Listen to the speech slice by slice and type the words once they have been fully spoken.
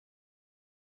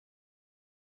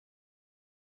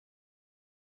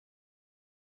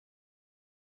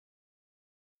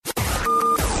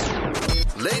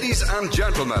Ladies and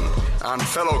gentlemen, and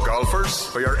fellow golfers,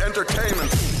 for your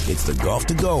entertainment. It's the Golf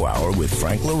to Go Hour with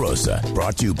Frank LaRosa,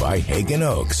 brought to you by Hagen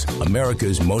Oaks,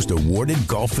 America's most awarded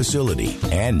golf facility,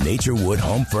 and Naturewood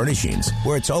Home Furnishings,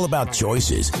 where it's all about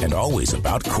choices and always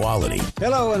about quality.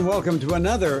 Hello and welcome to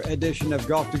another edition of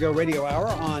Golf to Go Radio Hour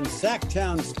on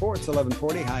Sacktown Sports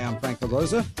 1140. Hi, I'm Frank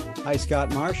LaRosa. Hi,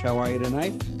 Scott Marsh. How are you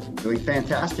tonight? Doing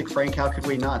fantastic, Frank. How could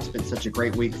we not? It's been such a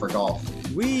great week for golf.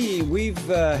 We've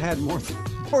had more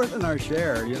than our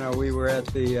share. You know, we were at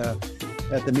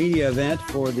the media event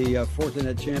for the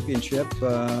Fortinet Championship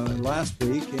last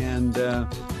week, and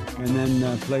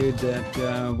then played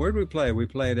at where did we play? We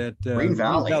played at Green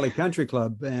Valley Country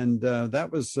Club, and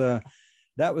that was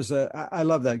I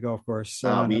love that golf course.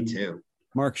 Me too.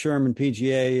 Mark Sherman,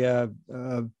 PGA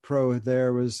pro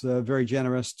there, was very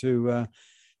generous to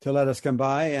let us come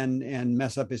by and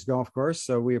mess up his golf course.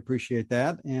 So we appreciate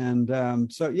that.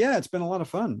 And so, yeah, it's been a lot of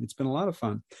fun.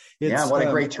 What a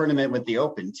great tournament with the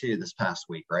Open too this past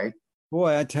week, right?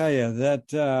 Boy, I tell you that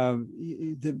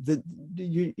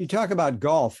you talk about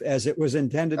golf as it was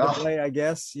intended to play, I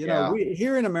guess. You know, we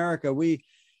here in America, we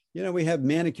have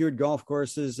manicured golf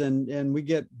courses, and we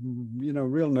get,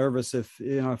 real nervous if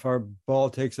our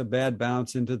ball takes a bad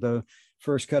bounce into the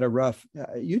first cut of rough.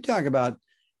 You talk about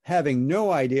having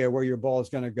no idea where your ball is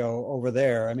going to go over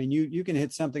there. I mean, you can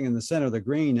hit something in the center of the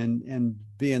green and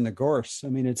be in the gorse. I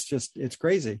mean, it's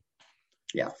crazy.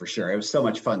 Yeah, for sure. It was so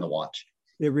much fun to watch.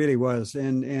 It really was.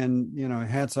 And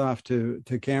hats off to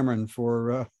Cameron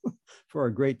for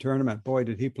a great tournament. Boy,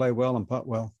 did he play well and putt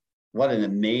well. What an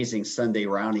amazing Sunday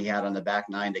round he had on the back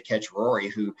nine to catch Rory,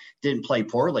 who didn't play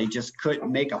poorly, just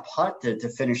couldn't make a putt to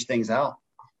finish things out.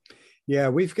 Yeah,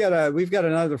 we've got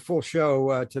another full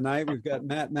show tonight. We've got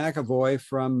Matt McAvoy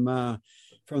from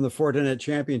the Fortinet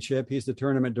Championship. He's the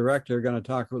tournament director. Going to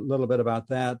talk a little bit about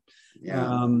that.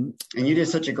 Yeah, and you did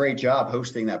such a great job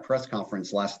hosting that press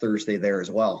conference last Thursday there as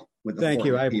well. Thank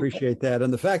you. I appreciate that.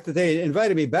 And the fact that they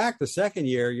invited me back the second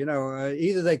year,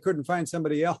 either they couldn't find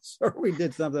somebody else or we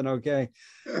did something okay.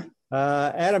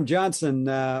 Adam Johnson,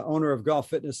 owner of Golf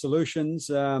Fitness Solutions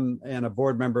and a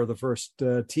board member of the First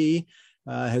Tee,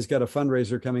 has got a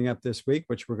fundraiser coming up this week,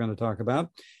 which we're going to talk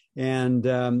about. And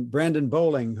Brandon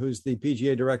Bowling, who's the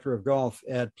PGA Director of Golf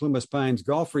at Plumas Pines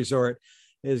Golf Resort,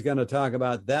 is going to talk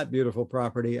about that beautiful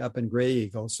property up in Gray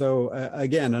Eagle. So,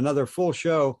 again, another full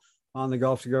show on the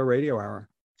Golf to Go Radio Hour.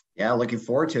 Yeah, looking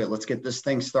forward to it. Let's get this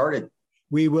thing started.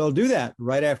 We will do that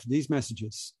right after these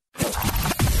messages.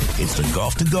 It's the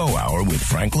Golf to Go Hour with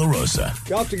Frank LaRosa.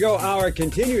 Golf to Go Hour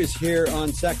continues here on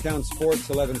Sacktown Sports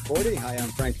 1140. Hi, I'm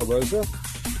Frank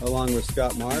LaRosa, along with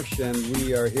Scott Marsh, and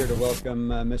we are here to welcome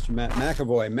Mr. Matt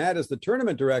McAvoy. Matt is the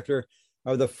tournament director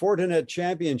of the Fortinet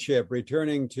Championship,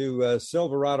 returning to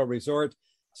Silverado Resort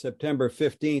September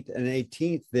 15th and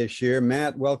 18th this year.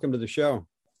 Matt, welcome to the show.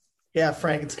 Yeah,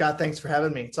 Frank and Scott, thanks for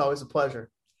having me. It's always a pleasure.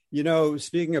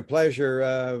 Speaking of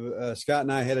pleasure, Scott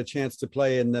and I had a chance to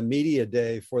play in the media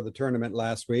day for the tournament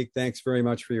last week. Thanks very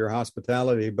much for your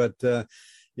hospitality. But,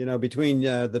 between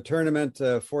the tournament,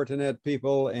 Fortinet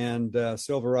people, and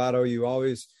Silverado, you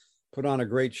always put on a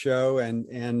great show.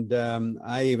 And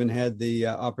I even had the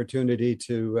opportunity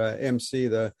to MC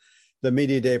the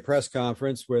media day press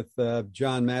conference with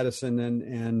John Madison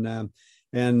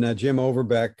and Jim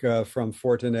Overbeck from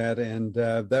Fortinet. And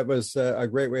that was a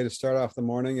great way to start off the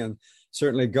morning. And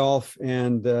certainly golf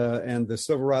and the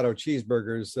Silverado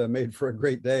cheeseburgers made for a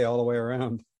great day all the way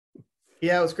around.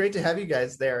 Yeah, it was great to have you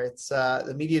guys there. It's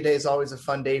the media day is always a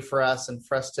fun day for us, and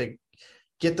for us to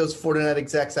get those Fortinet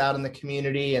execs out in the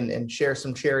community and share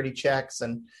some charity checks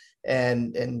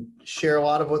and share a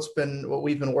lot of what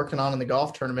we've been working on in the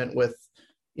golf tournament with,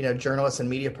 journalists and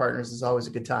media partners is always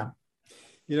a good time.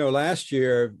 Last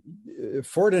year,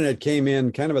 Fortinet came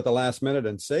in kind of at the last minute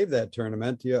and saved that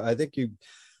tournament. I think you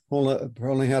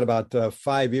only had about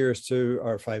 5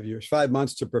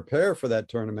 months to prepare for that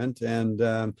tournament,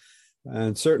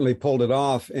 and certainly pulled it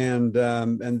off. And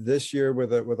this year,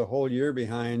 with a whole year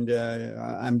behind,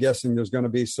 I'm guessing there's going to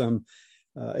be some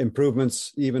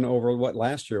improvements even over what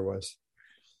last year was.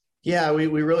 Yeah, we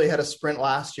really had a sprint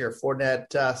last year.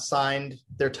 Fortinet signed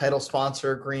their title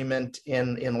sponsor agreement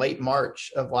in late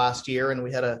March of last year, and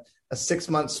we had a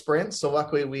 6-month sprint. So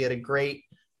luckily we had a great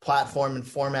platform and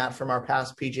format from our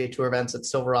past PGA Tour events at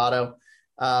Silverado,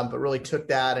 but really took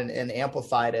that and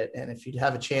amplified it. And if you'd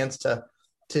have a chance to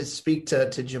speak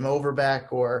to Jim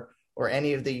Overbeck or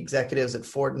any of the executives at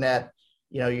Fortinet,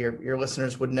 your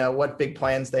listeners would know what big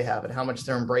plans they have and how much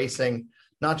they're embracing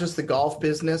not just the golf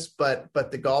business, but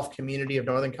the golf community of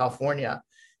Northern California.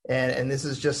 And this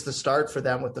is just the start for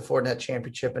them with the Fortinet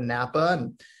Championship in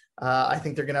Napa. I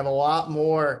think they're going to have a lot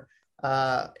more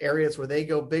areas where they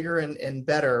go bigger and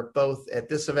better, both at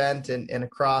this event and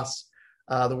across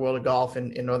the world of golf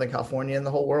in Northern California and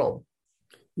the whole world.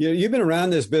 You've been around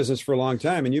this business for a long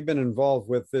time, and you've been involved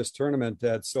with this tournament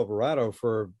at Silverado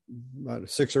for about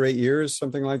 6 or 8 years,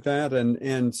 something like that.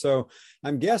 And so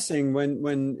I'm guessing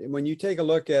when you take a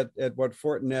look at what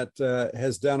Fortinet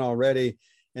has done already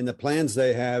and the plans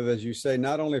they have, as you say,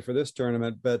 not only for this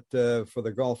tournament, but for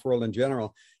the golf world in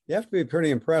general, you have to be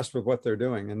pretty impressed with what they're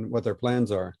doing and what their plans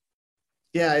are.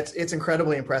 Yeah, it's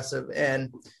incredibly impressive.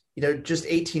 And just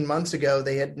 18 months ago,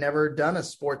 they had never done a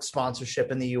sports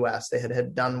sponsorship in the U.S. They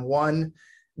had done one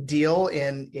deal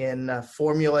in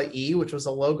Formula E, which was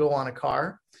a logo on a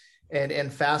car.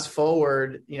 And fast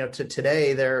forward, to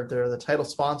today, they're the title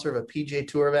sponsor of a PGA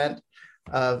Tour event,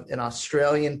 of an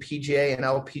Australian PGA and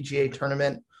LPGA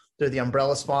tournament. They're the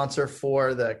umbrella sponsor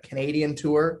for the Canadian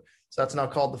Tour. So that's now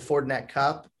called the Fortinet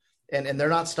Cup. And they're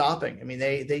not stopping. I mean,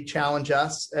 they challenge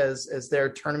us as their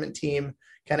tournament team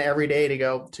kind of every day to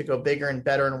go bigger and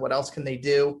better. And what else can they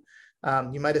do?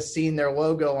 You might have seen their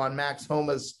logo on Max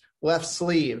Homa's left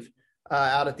sleeve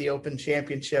out at the Open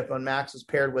Championship when Max was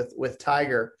paired with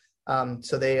Tiger.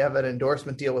 So they have an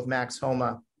endorsement deal with Max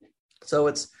Homa. So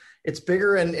it's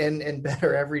bigger and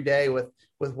better every day with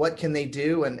what can they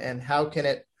do and how can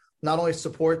it not only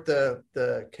support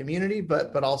the community,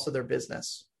 but also their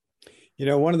business.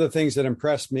 One of the things that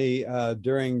impressed me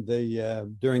during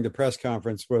the press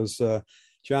conference was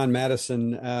John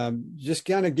Madison just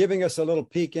kind of giving us a little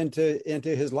peek into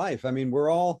his life. I mean, we're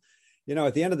all,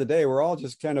 at the end of the day, we're all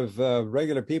just kind of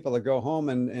regular people that go home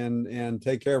and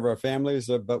take care of our families,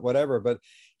 but whatever. But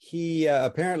he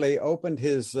apparently opened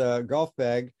his golf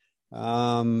bag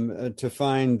to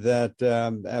find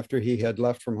that after he had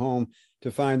left from home,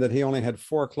 to find that he only had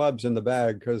 4 clubs in the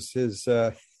bag because his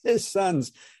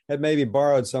sons had maybe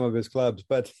borrowed some of his clubs,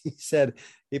 but he said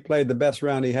he played the best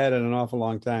round he had in an awful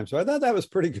long time. So I thought that was a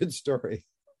pretty good story.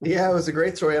 Yeah, it was a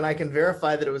great story. And I can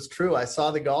verify that it was true. I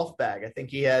saw the golf bag. I think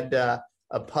he had a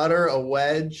putter, a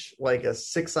wedge, like a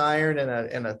 6-iron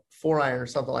and a 4-iron or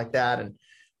something like that. And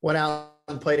went out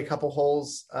and played a couple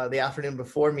holes the afternoon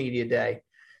before media day.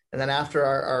 And then after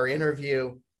our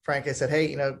interview, Frank, I said,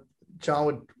 hey,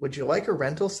 John, would you like a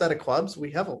rental set of clubs?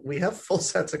 We have full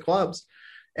sets of clubs.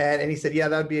 And he said, yeah,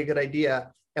 that'd be a good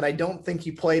idea. And I don't think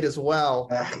he played as well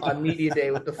on media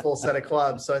day with the full set of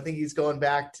clubs. So I think he's going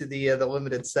back to the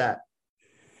limited set.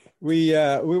 We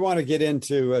want to get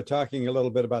into talking a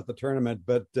little bit about the tournament,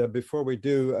 but before we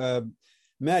do,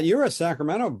 Matt, you're a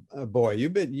Sacramento boy.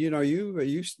 You've been, you know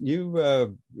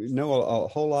a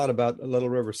whole lot about Little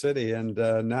River City, and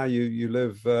now you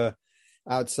live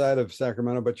outside of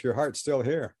Sacramento, but your heart's still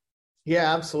here.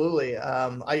 Yeah, absolutely.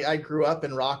 I grew up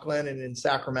in Rockland and in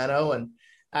Sacramento, and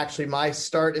actually my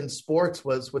start in sports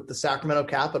was with the Sacramento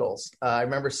Capitals. I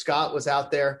remember Scott was out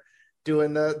there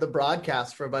doing the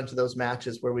broadcast for a bunch of those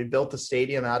matches where we built the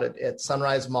stadium out at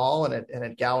Sunrise Mall and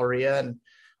at Galleria. And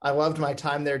I loved my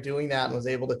time there doing that and was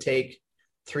able to take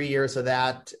 3 years of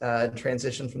that and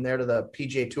transition from there to the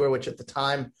PGA Tour, which at the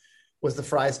time was the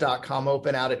Fries.com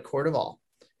Open out at Cordoval.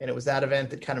 And it was that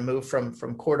event that kind of moved from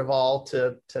Cordoval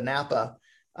to Napa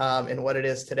and what it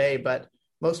is today. But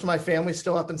most of my family's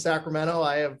still up in Sacramento.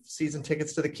 I have season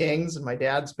tickets to the Kings, and my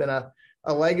dad's been a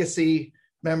legacy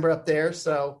member up there.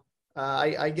 So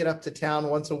I get up to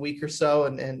town once a week or so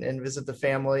and visit the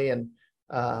family, and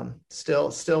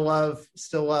still love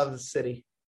the city.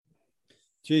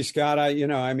 Gee, Scott, I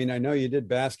know you did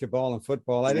basketball and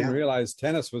football. I didn't realize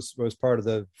tennis was part of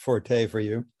the forte for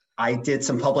you. I did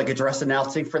some public address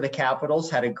announcing for the Capitals,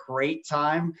 had a great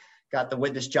time, got to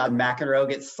witness John McEnroe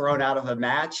get thrown out of a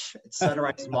match at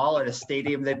Sunrise Mall at a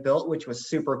stadium they built, which was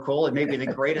super cool. And maybe the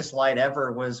greatest line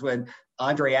ever was when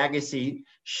Andre Agassi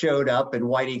showed up and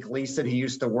Whitey Gleason, who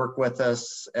used to work with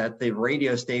us at the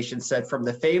radio station, said, from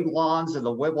the famed lawns of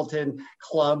the Wimbledon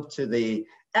Club to the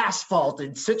asphalt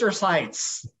in Citrus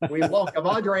Heights, we welcome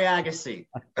Andre Agassi.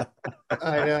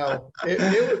 I know. We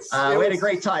had a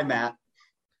great time, Matt.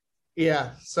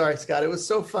 Yeah. Sorry, Scott. It was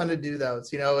so fun to do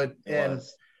those, and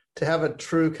to have a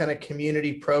true kind of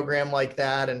community program like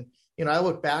that. And, I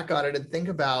look back on it and think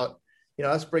about,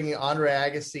 us bringing Andre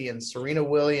Agassi and Serena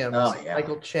Williams,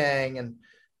 Michael Chang, and,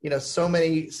 so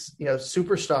many,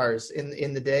 superstars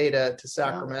in the day to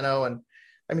Sacramento. And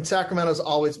I mean, Sacramento's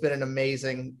always been an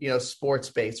amazing, sports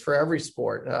base for every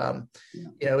sport.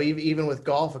 Even with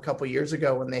golf a couple of years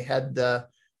ago when they had the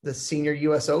Senior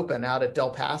U.S. Open out at Del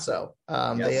Paso.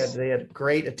 They had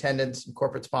great attendance and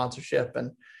corporate sponsorship.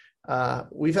 And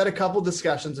we've had a couple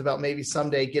discussions about maybe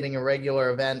someday getting a regular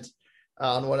event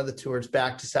on one of the tours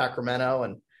back to Sacramento.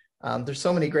 And There's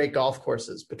so many great golf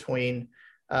courses between,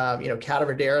 Cata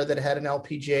Verdera that had an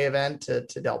LPGA event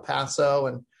to Del Paso,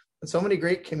 and so many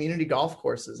great community golf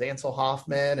courses, Ansel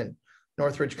Hoffman and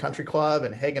Northridge Country Club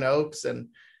and Hagen Oaks and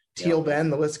Teal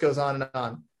Bend. The list goes on and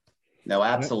on. No,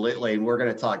 absolutely. And we're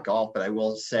going to talk golf, but I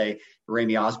will say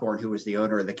Ramey Osborne, who was the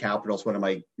owner of the Capitals, one of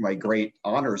my great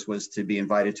honors was to be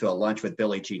invited to a lunch with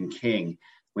Billie Jean King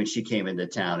when she came into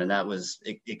town. And that was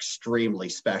extremely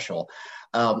special.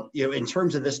 In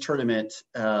terms of this tournament,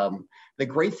 the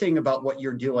great thing about what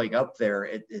you're doing up there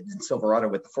in Silverado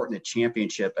with the Fortinet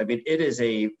Championship, I mean, it is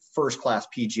a first-class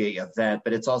PGA event,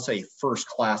 but it's also a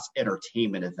first-class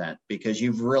entertainment event because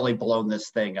you've really blown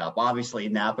this thing up. Obviously,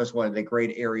 Napa is one of the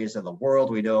great areas of the world.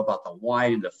 We know about the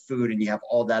wine and the food, and you have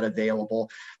all that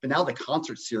available. But now the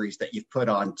concert series that you've put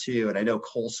on, too, and I know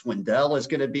Cole Swindell is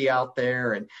going to be out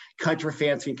there, and country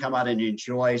fans can come out and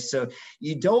enjoy. So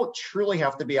you don't truly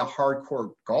have to be a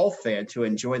hardcore golf fan to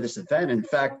enjoy this event. In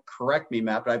fact, correct me,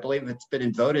 Matt, but I believe it's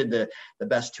been voted the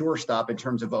best tour stop in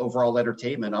terms of overall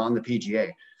entertainment on the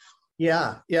PGA.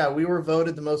 Yeah, we were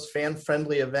voted the most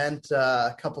fan-friendly event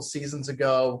a couple seasons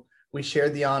ago. We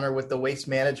shared the honor with the Waste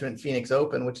Management Phoenix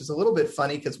Open, which is a little bit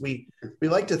funny because we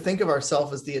like to think of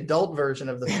ourselves as the adult version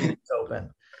of the Phoenix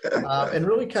Open, and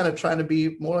really kind of trying to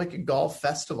be more like a golf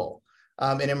festival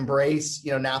and embrace,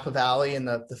 Napa Valley and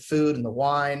the food and the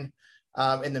wine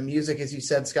and the music. As you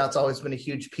said, Scott's always been a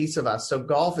huge piece of us. So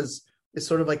golf is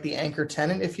sort of like the anchor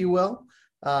tenant, if you will.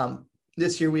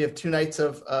 This year we have 2 nights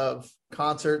of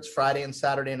concerts, Friday and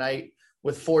Saturday night,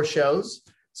 with 4 shows.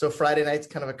 So Friday night's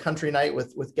kind of a country night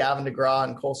with Gavin DeGraw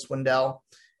and Cole Swindell.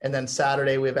 And then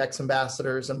Saturday we have X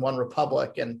Ambassadors and One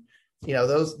Republic. And,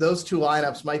 those 2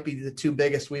 lineups might be the 2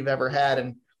 biggest we've ever had.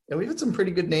 And we've had some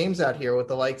pretty good names out here with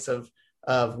the likes of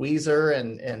Weezer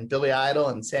and Billy Idol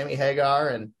and Sammy Hagar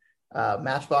and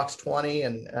Matchbox 20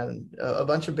 and a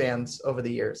bunch of bands over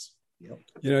the years. Yep.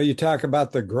 You talk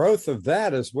about the growth of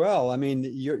that as well. I mean,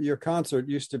 your concert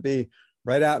used to be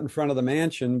right out in front of the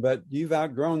mansion, but you've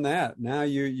outgrown that. Now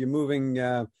you're moving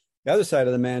the other side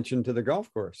of the mansion to the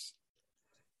golf course.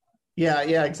 Yeah,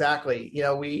 exactly.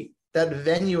 That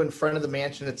venue in front of the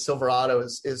mansion at Silverado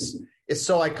is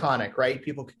so iconic, right?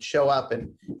 People can show up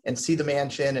and see the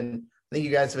mansion. And I think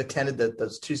you guys have attended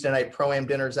those Tuesday night Pro-Am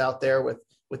dinners out there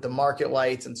with the market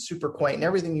lights and super quaint and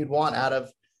everything you'd want out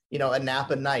of, a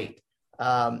Napa night.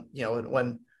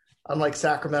 When unlike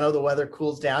Sacramento, the weather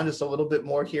cools down just a little bit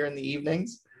more here in the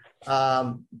evenings.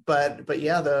 But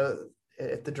yeah,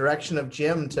 at the direction of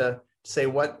Jim to say,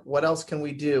 what else can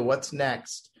we do? What's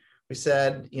next? We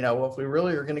said, if we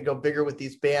really are going to go bigger with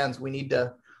these bands, we need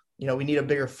a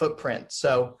bigger footprint.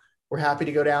 So we're happy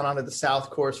to go down onto the South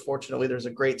Course. Fortunately, there's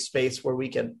a great space where we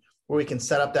can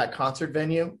set up that concert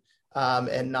venue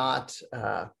and not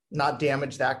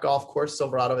damage that golf course.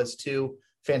 Silverado has 2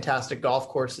 fantastic golf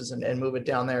courses and move it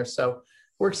down there. So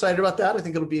we're excited about that. I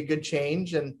think it'll be a good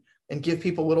change and give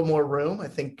people a little more room. I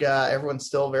think everyone's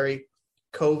still very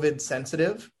COVID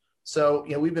sensitive. So,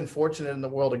 we've been fortunate in the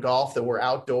world of golf that we're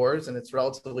outdoors and it's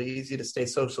relatively easy to stay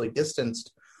socially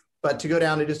distanced, but to go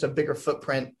down to just a bigger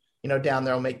footprint, down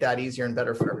there will make that easier and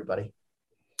better for everybody.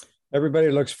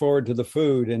 Everybody looks forward to the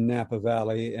food in Napa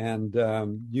Valley, and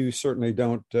you certainly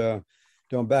don't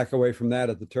back away from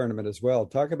that at the tournament as well.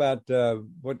 Talk about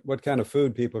what kind of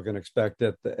food people can expect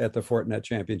at the Fortinet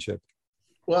Championship.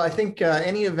 Well, I think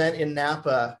any event in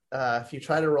Napa, if you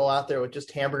try to roll out there with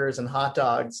just hamburgers and hot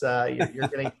dogs, you're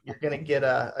gonna get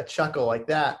a chuckle like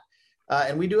that.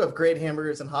 And we do have great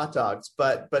hamburgers and hot dogs,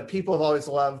 but people have always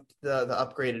loved the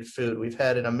upgraded food. We've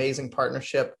had an amazing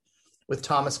partnership with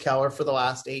Thomas Keller for the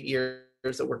last 8 years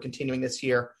that we're continuing this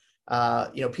year.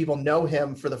 People know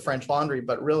him for the French Laundry,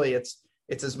 but really it's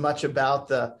as much about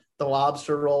the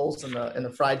lobster rolls and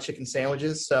the fried chicken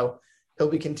sandwiches. So he'll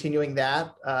be continuing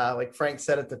that. Like Frank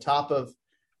said at the top of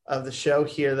the show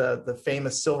here, the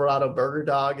famous Silverado Burger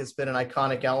Dog has been an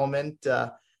iconic element.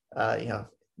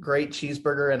 Great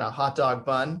cheeseburger and a hot dog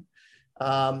bun.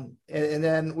 And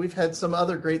then we've had some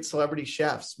other great celebrity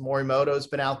chefs. Morimoto's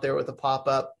been out there with a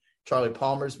pop-up. Charlie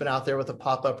Palmer's been out there with a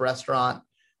pop-up restaurant.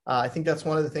 I think that's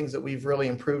one of the things that we've really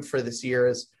improved for this year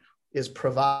is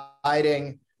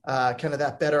providing kind of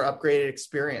that better upgraded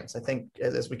experience. I think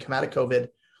as we come out of COVID,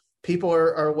 people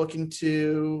are looking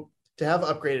to have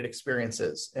upgraded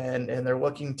experiences and they're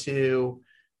looking to,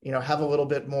 have a little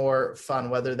bit more fun,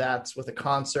 whether that's with a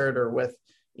concert or with,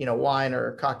 wine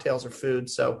or cocktails or food.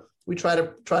 So we try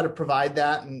to provide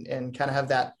that and kind of have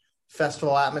that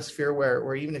festival atmosphere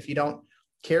where even if you don't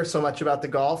care so much about the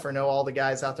golf or know all the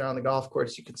guys out there on the golf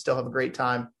course, you can still have a great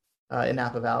time in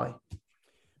Napa Valley.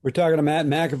 We're talking to Matt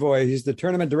McAvoy. He's the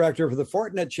tournament director for the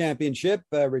Fortinet Championship,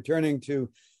 returning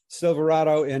to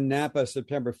Silverado in Napa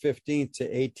September 15th to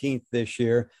 18th this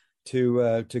year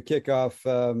to kick off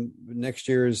next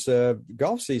year's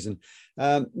golf season.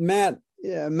 Matt,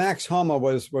 Max Homa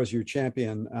was your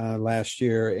champion last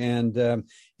year, and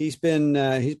he's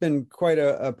been quite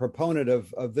a proponent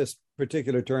of this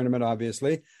particular tournament,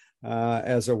 obviously,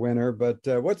 as a winner. But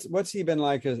what's he been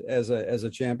like as a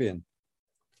champion?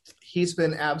 He's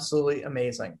been absolutely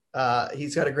amazing.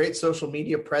 He's got a great social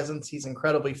media presence. He's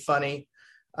incredibly funny.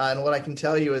 And what I can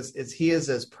tell you is he is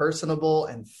as personable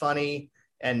and funny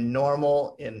and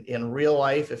normal in real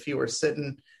life. If he were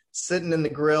sitting in the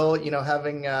grill,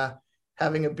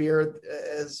 having a beer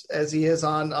as he is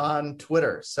on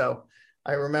Twitter. So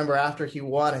I remember after he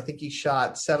won, I think he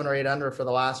shot 7 or 8 under for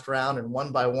the last round and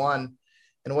won by 1,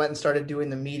 and went and started doing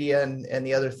the media and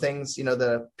the other things,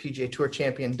 the PGA Tour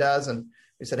champion does. And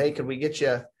we said, hey, could we get you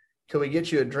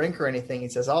a drink or anything? He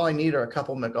says, all I need are a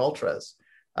couple McUltras.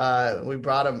 We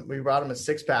brought him a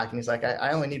 6-pack, and he's like,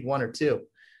 I only need 1 or 2,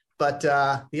 but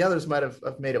the others might have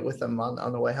made it with him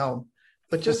on the way home.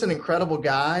 But just an incredible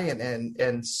guy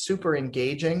and super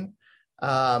engaging.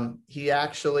 He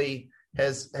actually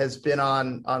has been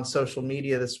on social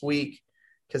media this week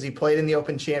because he played in the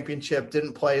Open Championship,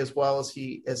 didn't play as well as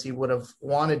he would have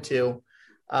wanted to.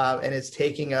 And is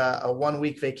taking a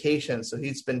 1-week vacation. So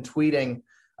he's been tweeting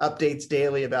updates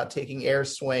daily about taking air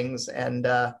swings and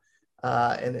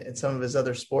some of his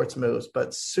other sports moves,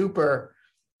 but super,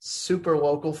 super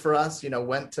local for us.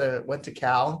 Went to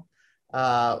Cal,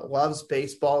 loves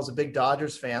baseball, is a big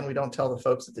Dodgers fan. We don't tell the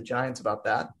folks at the Giants about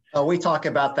that. Oh, we talk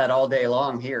about that all day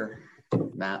long here,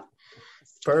 Matt.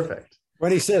 Perfect.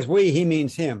 When he says we, he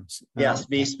means him. Yes,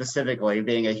 me specifically,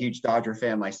 being a huge Dodger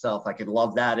fan myself, I could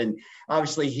love that. And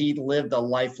obviously he lived a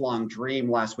lifelong dream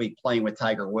last week playing with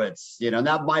Tiger Woods. And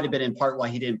that might have been in part why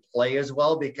he didn't play as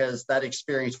well, because that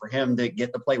experience for him to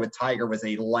get to play with Tiger was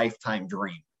a lifetime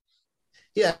dream.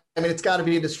 Yeah, it's got to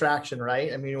be a distraction,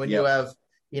 right? When you have,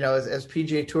 as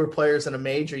PGA Tour players in a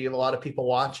major, you have a lot of people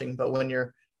watching, but when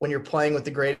you're playing with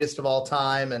the greatest of all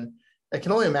time, and I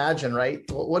can only imagine, right?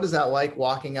 What is that like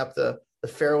walking up the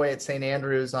fairway at St.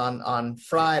 Andrews on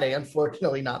Friday,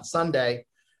 unfortunately not Sunday,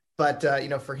 but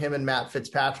for him and Matt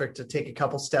Fitzpatrick to take a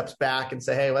couple steps back and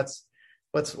say, hey,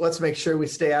 let's make sure we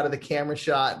stay out of the camera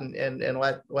shot and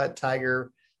let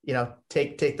Tiger,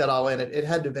 take that all in. It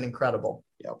had to have been incredible.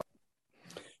 Yep.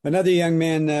 Another young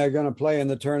man going to play in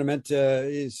the tournament.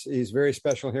 He's very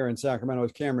special here in Sacramento.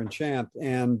 Is Cameron Champ,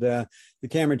 and the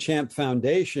Cameron Champ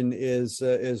Foundation is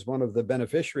one of the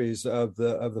beneficiaries of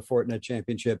the Fortinet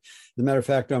Championship. As a matter of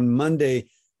fact, on Monday,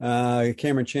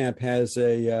 Cameron Champ has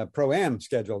a pro-am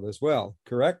scheduled as well.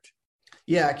 Correct?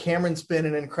 Yeah, Cameron's been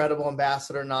an incredible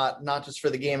ambassador, not just for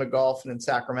the game of golf and in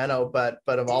Sacramento, but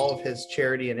of all of his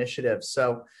charity initiatives.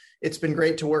 So it's been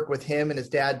great to work with him and his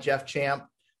dad, Jeff Champ.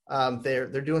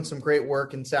 They're doing some great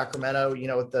work in Sacramento,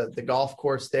 with the golf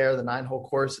course there, the 9-hole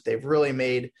course that they've really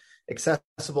made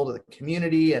accessible to the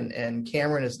community. And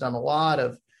Cameron has done a lot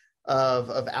of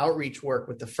outreach work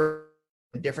with the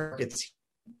different markets.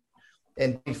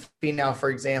 And now, for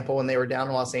example, when they were down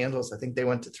in Los Angeles, I think they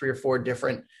went to 3 or 4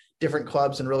 different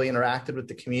clubs and really interacted with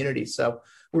the community. So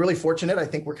we're really fortunate. I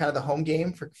think we're kind of the home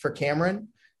game for Cameron.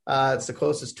 It's the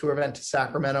closest tour event to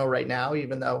Sacramento right now,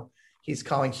 even though he's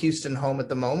calling Houston home at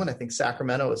the moment. I think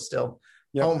Sacramento is still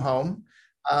home.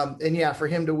 And yeah, for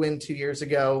him to win 2 years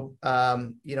ago,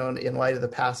 in light of the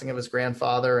passing of his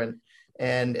grandfather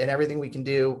and everything we can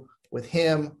do with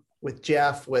him, with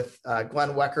Jeff, with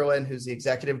Glenn Weckerlin, who's the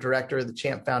executive director of the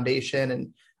Champ Foundation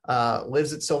and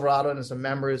lives at Silverado and is a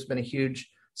member, has been a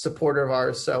huge supporter of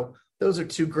ours. So those are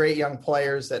 2 great young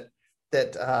players that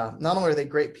not only are they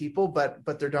great people,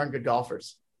 but they're darn good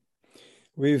golfers.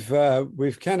 We've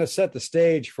kind of set the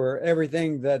stage for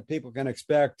everything that people can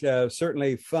expect.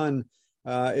 Certainly fun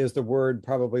is the word,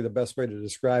 probably the best way to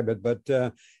describe it. But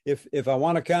if I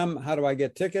want to come, how do I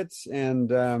get tickets?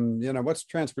 And, what's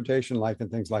transportation like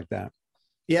and things like that?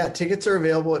 Yeah, tickets are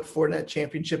available at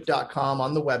FortinetChampionship.com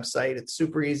on the website. It's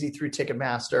super easy through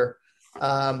Ticketmaster.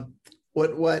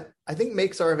 What I think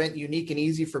makes our event unique and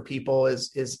easy for people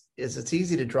is it's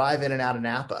easy to drive in and out of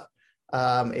Napa.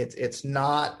 It's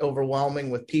not overwhelming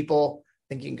with people. I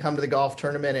think you can come to the golf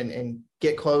tournament and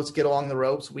get close, get along the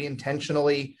ropes. We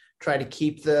intentionally try to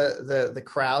keep the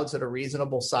crowds at a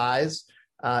reasonable size.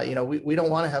 We don't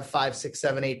want to have 5, 6,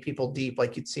 7, 8 people deep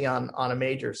like you'd see on a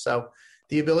major. So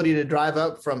the ability to drive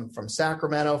up from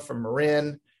Sacramento, from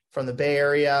Marin, from the Bay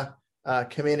Area,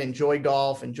 come in, enjoy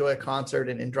golf, enjoy a concert,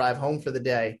 and drive home for the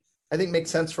day, I think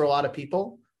makes sense for a lot of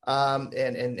people,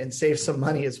 and save some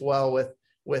money as well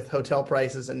with hotel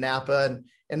prices in Napa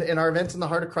and our events in the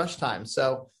heart of crush time.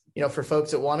 So, for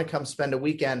folks that want to come spend a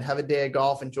weekend, have a day of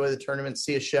golf, enjoy the tournament,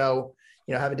 see a show,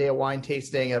 have a day of wine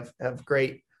tasting, have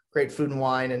great food and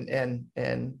wine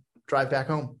and drive back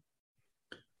home.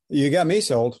 You got me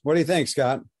sold. What do you think,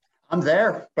 Scott? I'm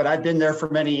there, but I've been there for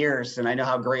many years, and I know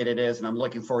how great it is, and I'm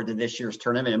looking forward to this year's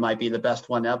tournament. It might be the best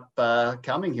one up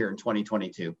coming here in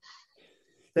 2022.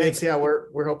 Thanks. Yeah,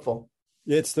 we're hopeful.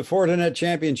 It's the Fortinet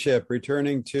Championship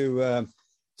returning to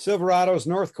Silverado's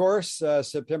North Course,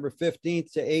 September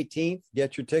 15th to 18th.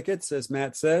 Get your tickets, as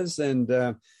Matt says,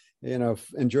 and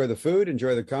enjoy the food,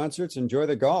 enjoy the concerts, enjoy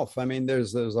the golf. I mean,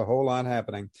 there's a whole lot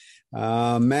happening.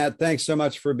 Matt, thanks so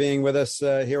much for being with us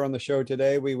here on the show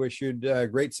today. We wish you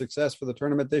great success for the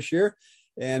tournament this year,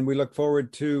 and we look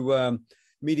forward to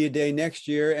Media Day next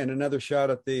year and another shot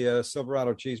at the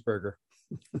Silverado cheeseburger.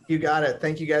 You got it.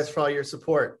 Thank you guys for all your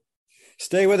support.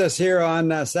 Stay with us here on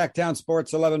Sacktown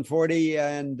Sports 1140,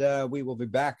 and we will be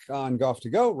back on Golf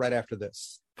to Go right after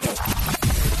this.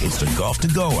 It's the Golf to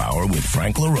Go Hour with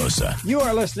Frank LaRosa. You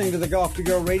are listening to the Golf to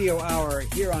Go Radio Hour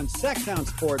here on Sacktown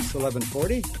Sports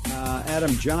 1140.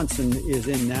 Adam Johnson is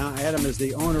in now. Adam is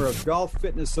the owner of Golf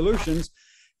Fitness Solutions.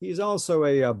 He's also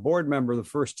a board member of the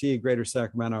First Tee Greater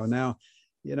Sacramento. Now,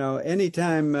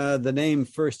 anytime the name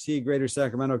First Tee Greater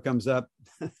Sacramento comes up,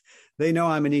 they know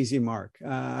I'm an easy mark.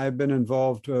 I've been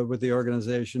involved with the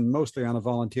organization mostly on a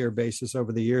volunteer basis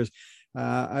over the years.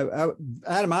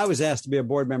 Adam, I was asked to be a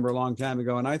board member a long time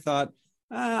ago, and I thought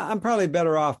I'm probably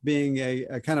better off being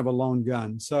a kind of a lone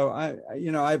gun. So I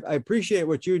appreciate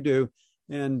what you do,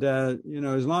 and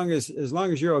as long as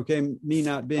you're okay, me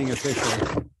not being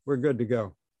official, we're good to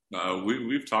go.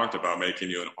 We've talked about making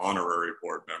you an honorary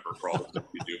board member for all the stuff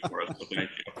you do for us. So thank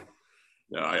you.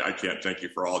 I can't thank you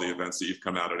for all the events that you've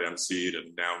come out at MC'd,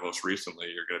 and now most recently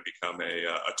you're going to become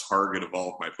a target of all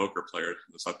of my poker players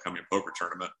in this upcoming poker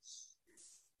tournament.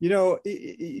 You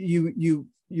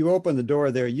open the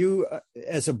door there. You,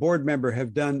 as a board member,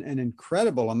 have done an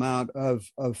incredible amount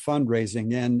of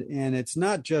fundraising, and it's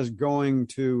not just going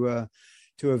to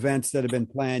events that have been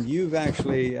planned. You've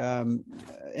actually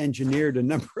engineered a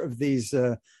number of these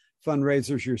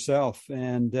fundraisers yourself,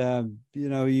 and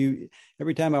you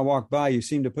every time I walk by, you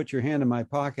seem to put your hand in my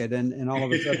pocket, and all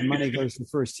of a sudden money goes to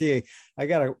First Tee. I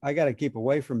gotta keep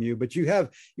away from you, but you have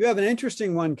an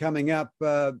interesting one coming up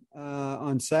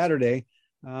on Saturday,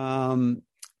 and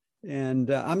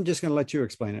I'm just going to let you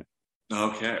explain it.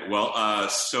 Okay, well,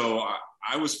 so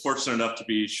I was fortunate enough to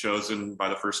be chosen by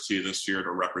the First Tee this year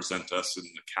to represent us in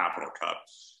the Capital Cup.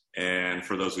 And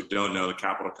for those who don't know, the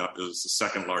Capital Cup is the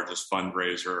second largest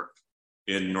fundraiser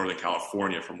in Northern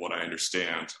California, from what I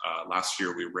understand. Last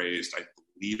year we raised, I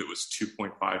believe it was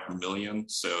 $2.5 million.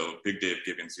 So Big Dave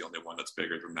Giving's the only one that's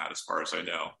bigger than that, as far as I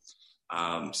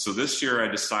know. So this year I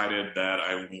decided that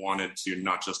I wanted to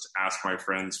not just ask my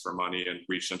friends for money and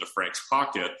reach into Frank's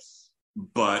pocket,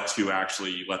 but to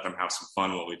actually let them have some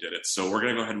fun while we did it. So we're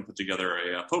going to go ahead and put together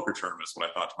a poker tournament, is what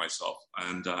I thought to myself.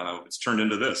 And it's turned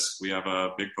into this. We have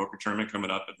a big poker tournament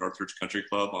coming up at Northridge Country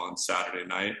Club on Saturday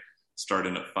night,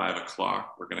 starting at 5:00.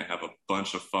 We're going to have a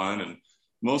bunch of fun. And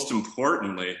most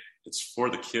importantly, it's for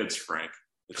the kids, Frank.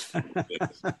 It's for the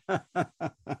kids.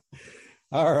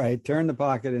 All right, turn the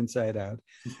pocket inside out.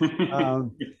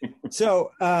 I've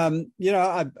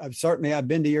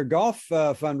been to your golf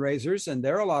fundraisers, and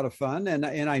they're a lot of fun, and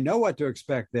I know what to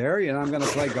expect there. I'm going to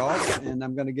play golf, and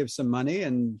I'm going to give some money,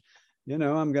 and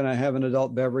I'm going to have an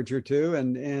adult beverage or two,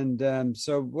 and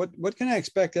so what can I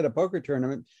expect at a poker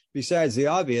tournament besides the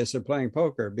obvious of playing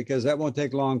poker? Because that won't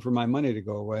take long for my money to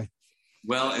go away.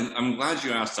 Well, and I'm glad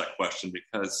you asked that question,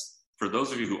 because for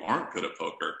those of you who aren't good at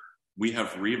poker, we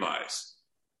have rebuys.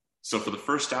 So for the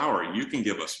first hour, you can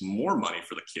give us more money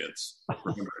for the kids.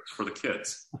 Remember, it's for the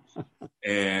kids.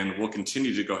 And we'll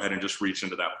continue to go ahead and just reach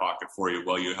into that pocket for you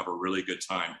while you have a really good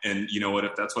time. And you know what?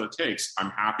 If that's what it takes,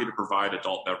 I'm happy to provide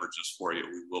adult beverages for you.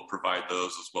 We will provide those,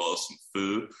 as well as some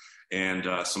food and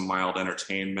some mild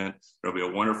entertainment. There'll be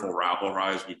a wonderful raffle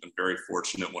prize. We've been very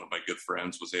fortunate. One of my good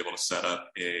friends was able to set up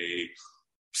a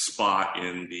spot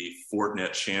in the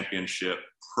Fortinet Championship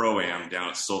Pro-Am down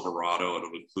at Silverado.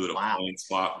 It'll include a playing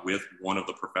spot with one of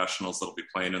the professionals that'll be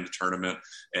playing in the tournament.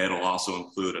 And it'll also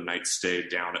include a night stay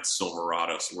down at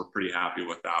Silverado. So we're pretty happy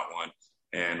with that one.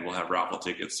 And we'll have raffle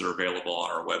tickets that are available on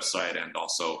our website and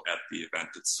also at the event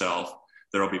itself.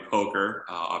 There'll be poker,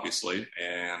 obviously,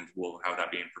 and we'll have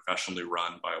that being professionally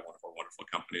run by one of our wonderful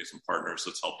companies and partners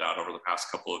that's helped out over the past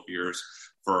couple of years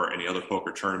for any other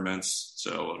poker tournaments.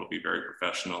 So it'll be very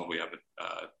professional. We have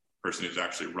a person who's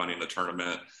actually running the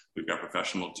tournament. We've got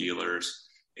professional dealers,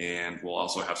 And we'll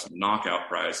also have some knockout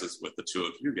prizes with the two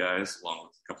of you guys, along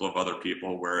with a couple of other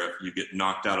people, where if you get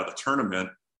knocked out of the tournament,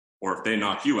 or if they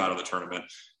knock you out of the tournament,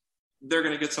 they're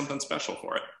going to get something special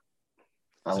for it.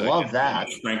 I love that.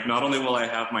 Frank, not only will I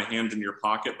have my hand in your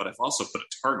pocket, but I've also put a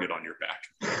target on your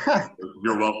back.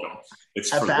 You're welcome.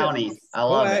 It's a bounty. I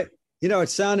love it. You know,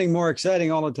 it's sounding more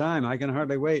exciting all the time. I can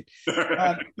hardly wait.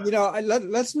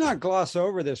 Let's not gloss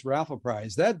over this raffle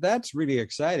prize. That's really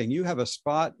exciting. You have a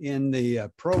spot in the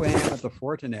Pro-Am at the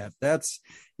Fortinet.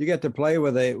 You get to play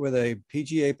with a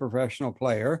PGA professional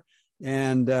player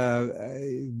and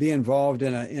be involved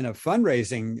in a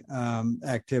fundraising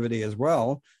activity as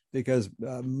well, because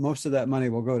most of that money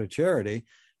will go to charity.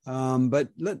 But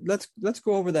let's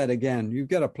go over that again. You've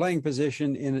got a playing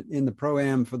position in the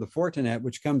Pro-Am for the Fortinet,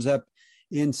 which comes up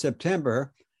in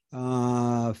September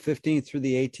 15th through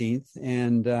the 18th,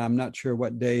 and I'm not sure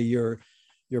what day your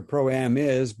Pro-Am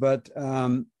is, but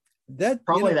that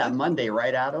probably that Monday,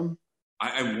 right, Adam?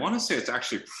 I want to say it's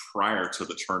actually prior to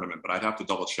the tournament, but I'd have to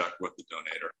double check with the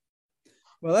donator.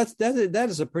 Well, that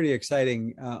is a pretty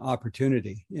exciting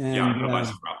opportunity. And, I'm going to buy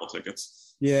some raffle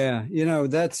tickets. Yeah,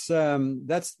 that's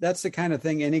the kind of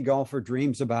thing any golfer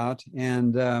dreams about,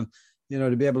 and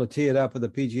to be able to tee it up with a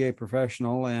PGA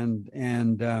professional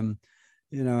and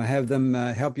have them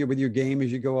help you with your game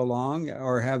as you go along,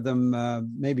 or have them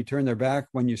maybe turn their back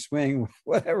when you swing,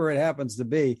 whatever it happens to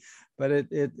be. But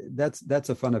that's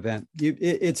a fun event.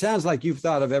 It sounds like you've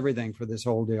thought of everything for this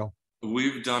whole deal.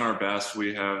 We've done our best.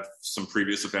 We have some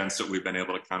previous events that we've been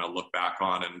able to kind of look back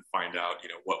on and find out,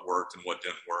 what worked and what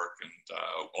didn't work. And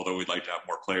although we'd like to have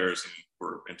more players and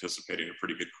we're anticipating a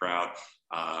pretty good crowd,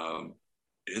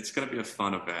 it's going to be a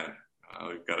fun event.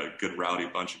 We've got a good rowdy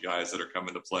bunch of guys that are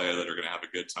coming to play that are going to have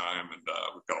a good time. And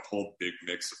we've got a whole big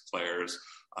mix of players,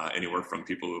 anywhere from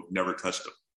people who've never touched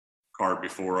a card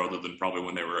before other than probably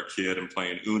when they were a kid and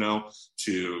playing Uno,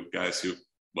 to guys who,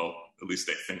 well, at least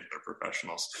they think they're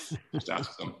professionals. Just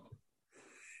ask them.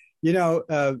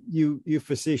 You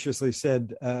facetiously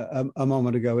said a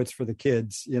moment ago, it's for the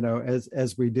kids,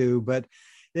 as we do, but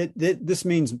this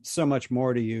means so much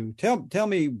more to you. Tell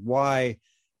me why,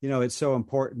 it's so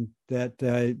important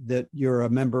that you're a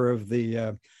member of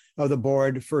the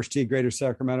board, First Tee Greater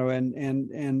Sacramento,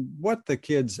 and what the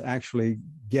kids actually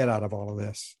get out of all of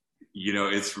this.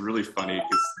 It's really funny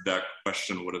because that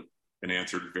question would have been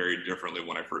answered very differently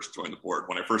when I first joined the board.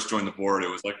 When I first joined the board, it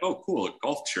was like, oh, cool, a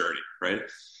golf charity, right?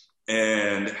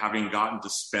 And having gotten to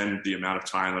spend the amount of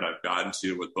time that I've gotten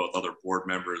to with both other board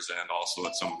members and also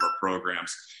at some of our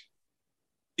programs,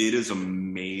 it is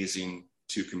amazing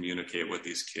to communicate with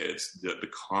these kids, the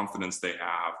confidence they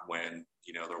have when,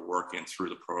 they're working through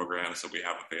the programs that we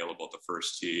have available at the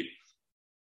First Tee.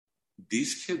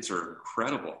 These kids are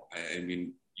incredible. I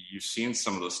mean, you've seen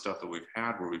some of the stuff that we've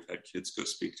had where we've had kids go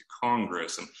speak to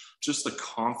Congress, and just the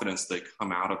confidence they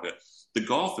come out of it. The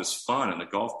golf is fun and the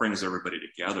golf brings everybody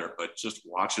together, but just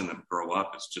watching them grow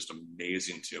up is just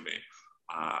amazing to me.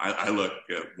 I look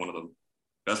at one of the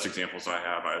best examples I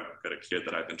have. I've got a kid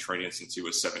that I've been training since he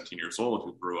was 17 years old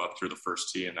who grew up through the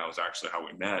First Tee, and that was actually how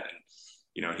we met. And,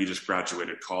 he just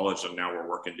graduated college, and now we're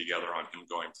working together on him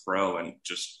going pro. And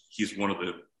he's one of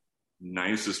the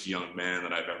nicest young men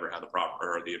that I've ever had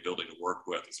the ability to work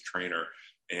with as a trainer.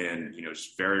 And,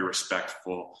 just very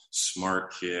respectful,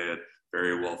 smart kid,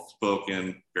 very well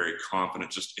spoken, very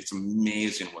confident. It's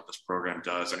amazing what this program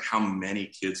does and how many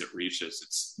kids it reaches.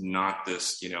 It's not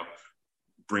this,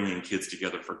 bringing kids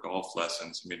together for golf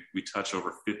lessons. I mean, we touch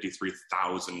over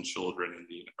 53,000 children in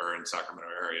the Sacramento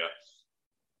area.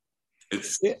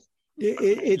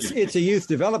 It's a youth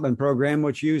development program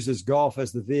which uses golf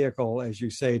as the vehicle, as you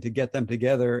say, to get them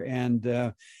together and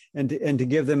to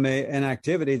give them an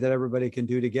activity that everybody can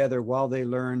do together while they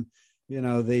learn,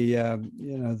 all of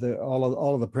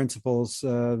the principles,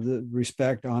 the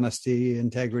respect, honesty,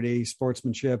 integrity,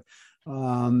 sportsmanship.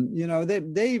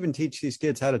 They even teach these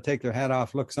kids how to take their hat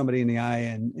off, look somebody in the eye,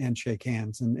 and shake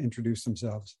hands and introduce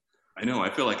themselves. I know. I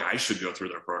feel like I should go through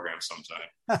their program sometime.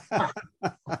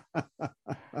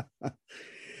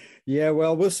 Yeah,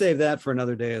 well, we'll save that for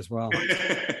another day as well.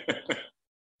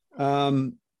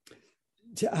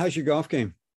 How's your golf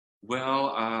game?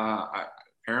 Well,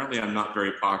 apparently I'm not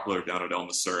very popular down at El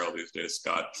Macero these days,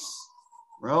 Scott.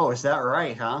 Oh, is that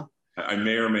right, huh? I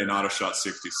may or may not have shot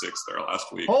 66 there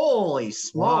last week. Holy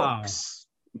smokes.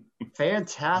 Wow.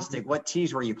 Fantastic. What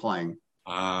tees were you playing?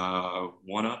 1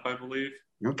 up, I believe.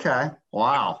 Okay.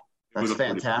 Wow. That's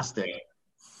fantastic.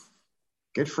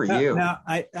 Good for you. Now,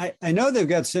 I know they've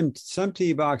got some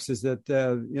tee boxes that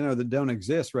that don't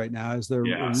exist right now. 7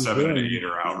 and 8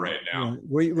 are out right now.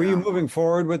 Were you moving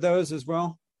forward with those as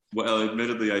well? Well,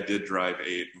 admittedly, I did drive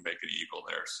 8 and make an eagle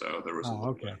there, so there was a little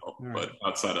okay. bit of help. Right. But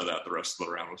outside of that, the rest of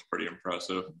the round was pretty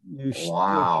impressive. You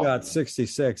Wow. shot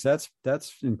 66. That's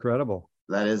incredible.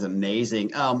 That is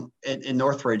amazing. In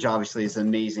Northridge, obviously, is an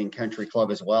amazing country club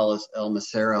as well as El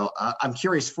Macero. I'm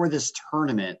curious, for this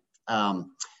tournament,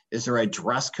 is there a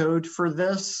dress code for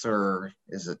this, or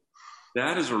is it?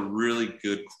 That is a really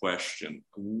good question.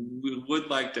 We would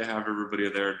like to have everybody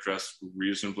there dressed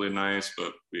reasonably nice,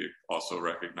 but we also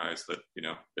recognize that,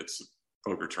 it's a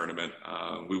poker tournament.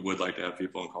 We would like to have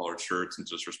people in collared shirts and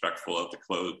just respectful of the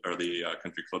clothes or the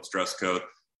country club's dress code.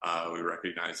 We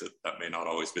recognize that may not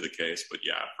always be the case, but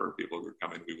yeah, for people who are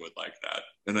coming, we would like that.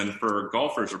 And then for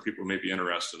golfers or people who may be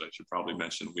interested, I should probably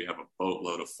mention we have a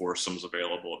boatload of foursomes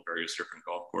available at various different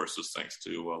golf courses, thanks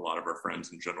to a lot of our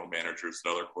friends and general managers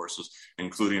at other courses,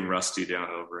 including Rusty down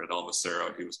over at El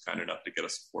Macero. He was kind enough to get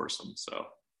us a foursome. So,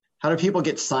 how do people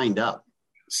get signed up?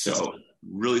 So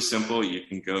really simple. You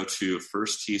can go to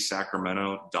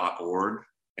firstteesacramento.org.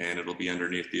 And it'll be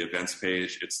underneath the events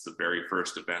page. It's the very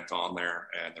first event on there,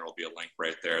 and there will be a link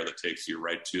right there that takes you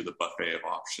right to the buffet of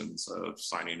options of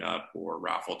signing up for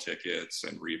raffle tickets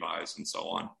and rebuys and so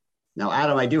on. Now,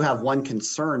 Adam, I do have one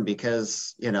concern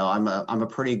because, I'm a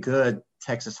pretty good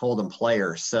Texas Hold'em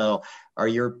player. So are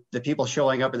the people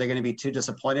showing up, are they going to be too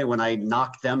disappointed when I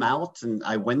knock them out and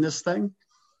I win this thing?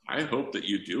 I hope that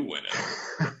you do win it.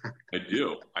 I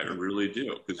do. I really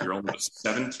do. Because you're only the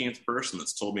 17th person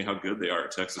that's told me how good they are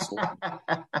at Texas Hold'em.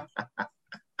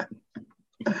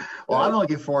 Well, I'm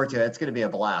looking forward to it. It's going to be a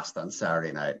blast on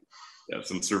Saturday night.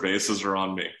 Yes, and cervezas are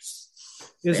on me.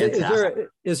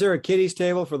 Is there a kiddies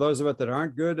table for those of us that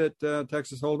aren't good at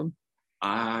Texas Hold'em?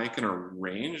 I can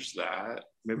arrange that.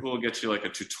 Maybe we'll get you like a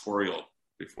tutorial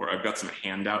before. I've got some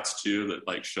handouts too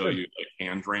that show you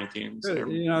hand rankings.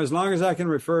 As long as I can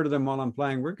refer to them while I'm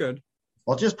playing, we're good.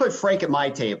 Well, just put Frank at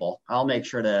my table. I'll make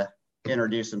sure to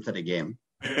introduce him to the game.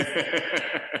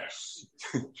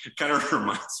 Kind of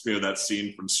reminds me of that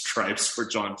scene from Stripes where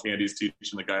John Candy's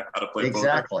teaching the guy how to play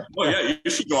exactly. poker. Oh yeah, you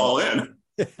should go all in.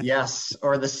 Yes,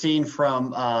 or the scene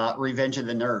from Revenge of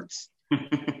the Nerds.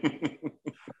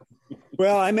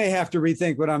 Well, I may have to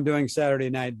rethink what I'm doing Saturday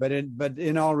night, but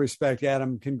in all respect,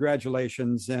 Adam,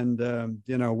 congratulations and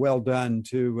well done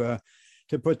to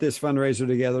put this fundraiser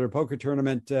together. A poker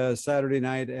tournament Saturday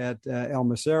night at El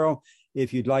Macero.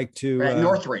 If you'd like to at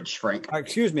Northridge, Frank.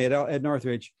 Excuse me, at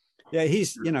Northridge. Yeah, he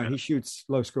shoots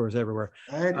low scores everywhere.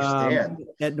 I understand.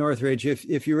 At Northridge,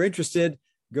 if you're interested,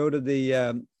 go to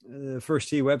the First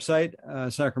Tee website,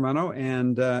 Sacramento,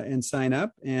 and sign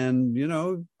up,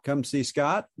 and come see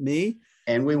Scott, me.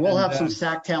 And we will have some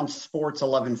Sacktown Sports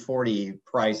 1140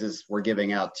 prizes we're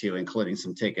giving out too, including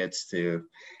some tickets to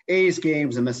A's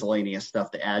games and miscellaneous stuff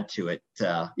to add to it.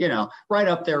 Right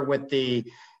up there with the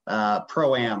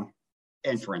Pro-Am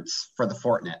entrance for the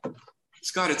Fortinet.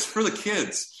 Scott, it's for the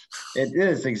kids. It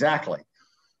is, exactly.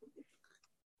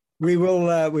 We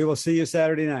will see you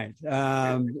Saturday night.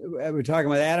 We're talking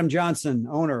with Adam Johnson,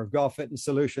 owner of Golf Fitness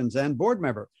Solutions and board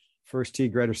member, First Tee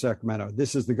Greater Sacramento.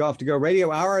 This is the Golf to Go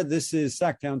Radio Hour. This is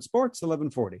Sacktown Sports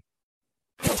 1140.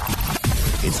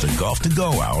 It's the Golf to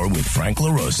Go Hour with Frank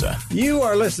LaRosa. You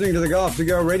are listening to the Golf to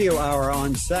Go Radio Hour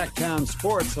on Sacktown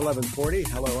Sports 1140.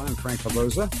 Hello, I'm Frank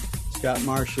LaRosa. Scott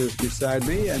Marsh is beside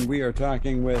me, and we are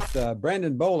talking with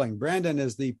Brandon Bowling. Brandon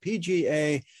is the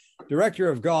PGA Director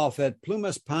of Golf at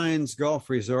Plumas Pines Golf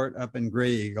Resort up in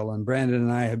Gray Eagle. And Brandon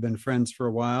and I have been friends for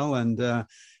a while, and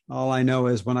all I know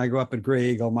is when I go up at Gray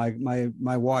Eagle,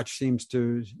 my watch seems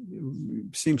to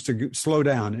slow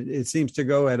down. It seems to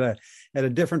go at a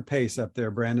different pace up there.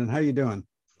 Brandon, how you doing?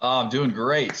 I'm doing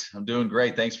great.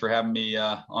 Thanks for having me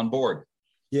on board.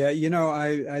 Yeah,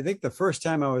 I think the first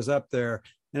time I was up there,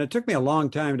 and it took me a long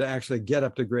time to actually get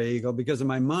up to Gray Eagle because in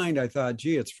my mind I thought,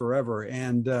 gee, it's forever.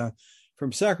 And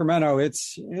from Sacramento,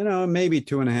 it's maybe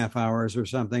 2.5 hours or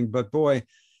something. But boy,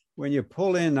 when you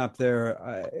pull in up there,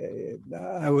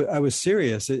 I was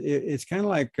serious. It's kind of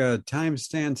like time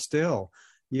stands still.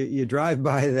 You drive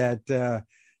by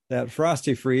that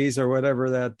Frosty Freeze or whatever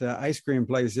that ice cream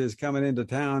place is coming into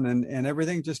town, and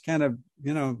everything just kind of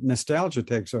nostalgia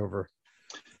takes over.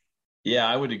 Yeah,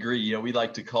 I would agree. We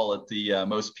like to call it the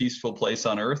most peaceful place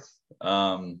on earth.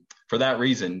 For that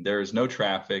reason, there's no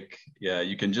traffic. Yeah,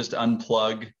 you can just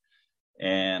unplug.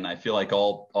 And I feel like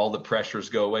all the pressures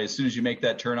go away. As soon as you make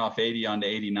that turn off 80 onto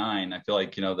 89, I feel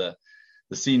like, the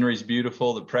scenery is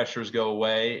beautiful, the pressures go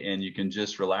away, and you can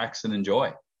just relax and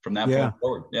enjoy from that point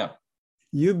forward. Yeah.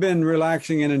 You've been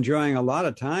relaxing and enjoying a lot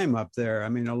of time up there. I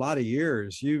mean, a lot of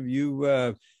years.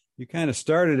 You kind of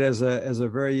started as a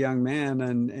very young man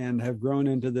and have grown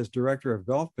into this director of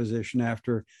golf position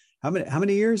after How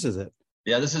many years is it?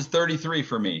 Yeah, this is 33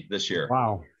 for me this year.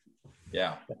 Wow.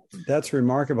 Yeah. That's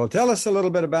remarkable. Tell us a little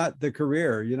bit about the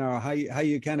career, how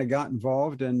you kind of got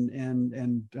involved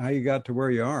and how you got to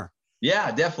where you are.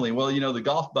 Yeah, definitely. Well, the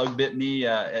golf bug bit me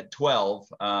at 12.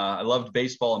 I loved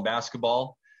baseball and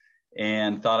basketball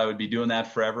and thought I would be doing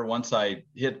that forever. Once I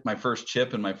hit my first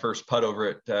chip and my first putt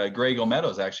over at Grego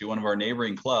Meadows, actually one of our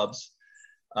neighboring clubs,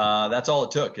 that's all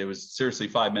it took. It was seriously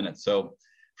 5 minutes. So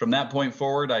from that point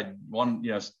forward, I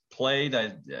played.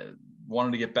 I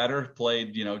wanted to get better.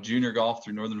 Played, junior golf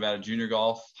through Northern Nevada Junior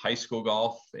Golf, high school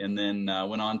golf, and then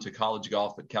went on to college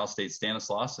golf at Cal State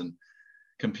Stanislaus and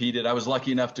competed. I was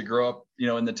lucky enough to grow up,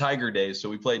 in the Tiger days. So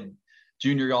we played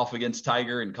junior golf against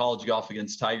Tiger and college golf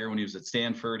against Tiger when he was at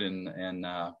Stanford and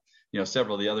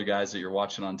several of the other guys that you're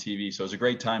watching on TV. So it was a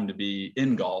great time to be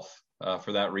in golf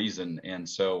for that reason. And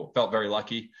so felt very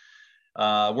lucky.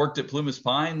 Worked at Plumas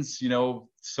Pines,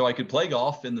 so I could play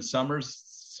golf in the summers,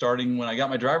 starting when I got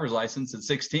my driver's license at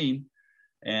 16,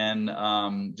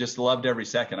 and just loved every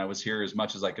second. I was here as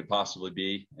much as I could possibly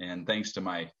be. And thanks to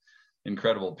my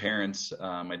incredible parents,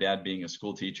 my dad being a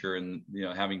school teacher and,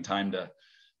 having time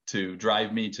to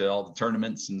drive me to all the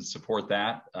tournaments and support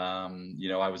that,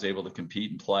 I was able to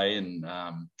compete and play. And,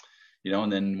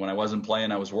 and then when I wasn't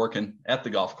playing, I was working at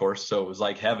the golf course. So it was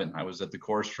like heaven. I was at the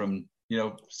course from,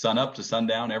 sun up to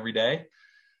sundown every day.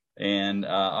 And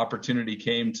opportunity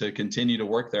came to continue to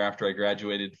work there after I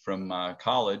graduated from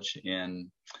college and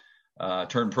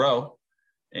turned pro.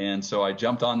 And so I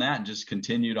jumped on that and just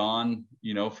continued on,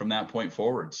 from that point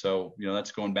forward. So,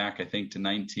 that's going back, I think,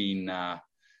 to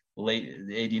late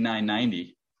 89,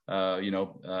 90,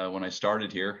 when I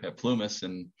started here at Plumas.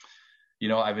 And,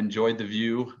 I've enjoyed the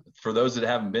view. For those that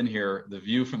haven't been here, the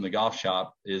view from the golf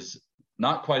shop is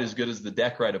not quite as good as the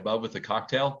deck right above with the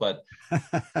cocktail, but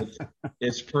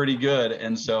it's pretty good.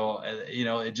 And so,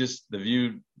 the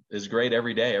view is great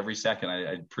every day, every second.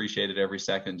 I appreciate it every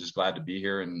second. Just glad to be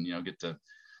here and, get to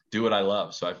do what I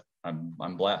love. So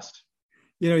I'm blessed.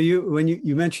 When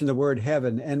you mentioned the word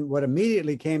heaven, and what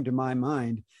immediately came to my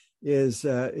mind is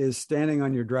standing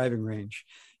on your driving range.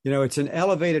 It's an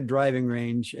elevated driving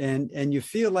range and you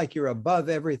feel like you're above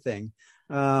everything.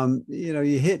 You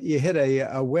hit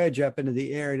a wedge up into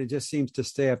the air and it just seems to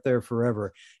stay up there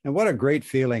forever. And what a great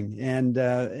feeling. And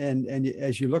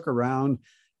as you look around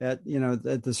at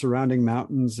the surrounding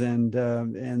mountains and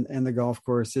the golf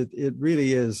course, it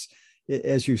really is,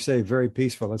 as you say, very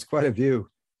peaceful. It's quite a view.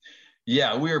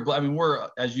 Yeah, we're,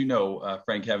 as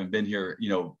Frank, having been here,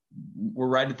 we're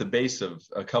right at the base of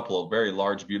a couple of very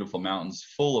large, beautiful mountains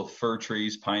full of fir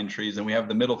trees, pine trees. And we have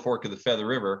the middle fork of the Feather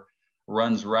River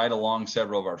runs right along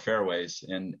several of our fairways.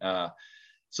 And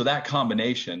so that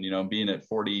combination, being at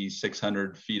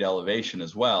 4,600 feet elevation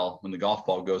as well, when the golf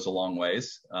ball goes a long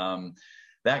ways,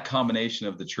 that combination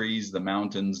of the trees, the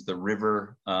mountains, the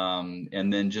river,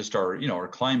 and then just our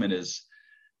climate is,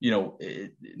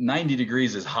 90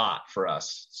 degrees is hot for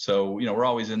us. So, we're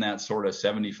always in that sort of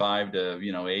 75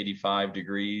 to, 85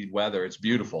 degree weather. It's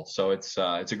beautiful. So it's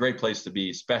a great place to be,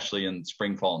 especially in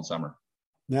spring, fall, and summer.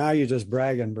 Now you're just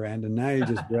bragging, Brandon. Now you're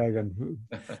just bragging.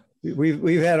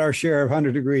 We've had our share of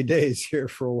 100-degree days here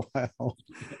for a while.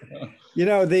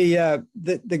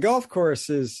 The golf course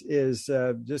is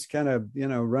just kind of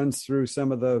runs through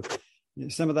some of the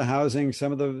housing,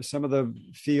 some of the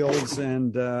fields,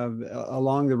 and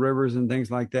along the rivers and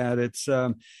things like that.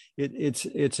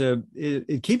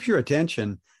 It keeps your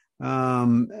attention.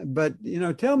 But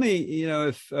tell me,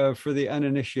 if for the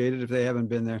uninitiated, if they haven't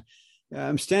been there,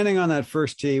 I'm standing on that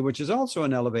first tee, which is also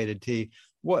an elevated tee.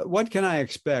 What can I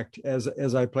expect as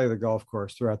I play the golf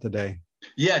course throughout the day?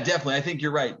 Yeah, definitely. I think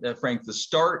you're right, Frank. The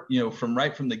start, from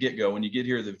the get-go, when you get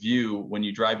here, the view, when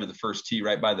you drive to the first tee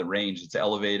right by the range, it's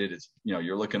elevated. It's,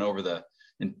 you're looking over the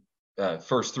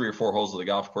first 3 or 4 holes of the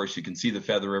golf course. You can see the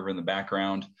Feather River in the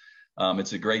background.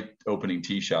 It's a great opening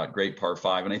tee shot, great par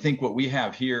 5. And I think what we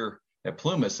have here at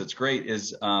Plumas that's great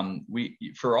is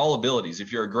for all abilities.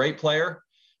 If you're a great player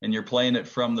and you're playing it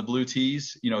from the blue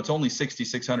tees, it's only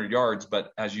 6,600 yards, but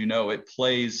as it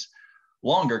plays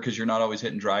longer because you're not always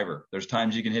hitting driver. There's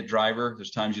times you can hit driver.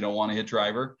 There's times you don't want to hit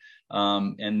driver.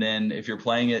 And then if you're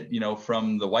playing it,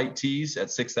 from the white tees at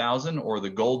 6,000 or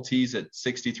the gold tees at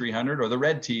 6,300 or the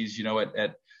red tees,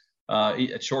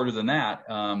 at shorter than that,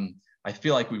 I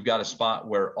feel like we've got a spot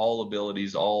where all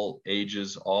abilities, all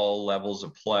ages, all levels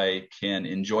of play can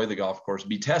enjoy the golf course,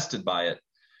 be tested by it.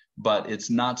 But it's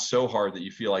not so hard that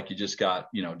you feel like you just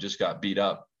got beat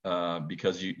up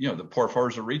because the par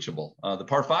 4s are reachable, the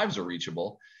par 5s are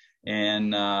reachable,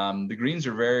 and the greens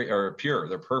are pure,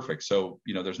 they're perfect. So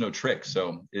there's no trick.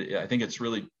 So I think it's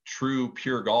really true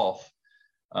pure golf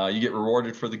You get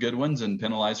rewarded for the good ones and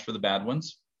penalized for the bad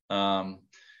ones. And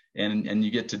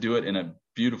you get to do it in a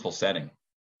beautiful setting.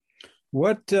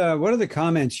 What are the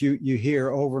comments you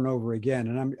hear over and over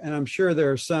again? And I'm sure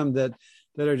there are some that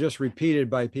are just repeated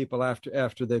by people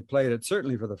after they've played it,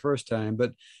 certainly for the first time.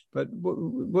 But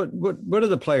what do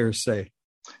the players say?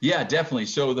 Yeah, definitely.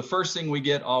 So the first thing we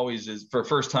get always is, for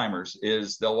first timers,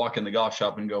 is they'll walk in the golf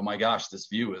shop and go, "My gosh, this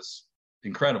view is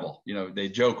incredible." They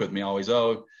joke with me always,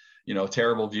 "Oh,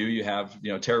 terrible view you have,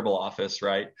 terrible office,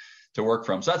 right, to work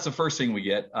from." So that's the first thing we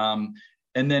get.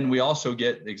 And then we also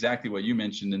get exactly what you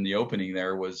mentioned in the opening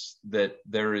there, was that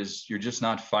you're just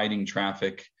not fighting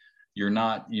traffic. You're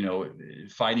not,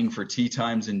 fighting for tee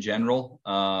times in general.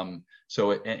 And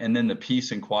then the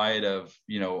peace and quiet of,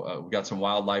 we've got some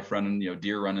wildlife running,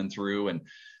 deer running through, and,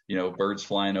 birds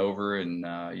flying over. And,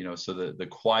 so the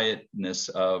quietness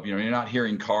of, you're not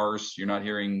hearing cars, you're not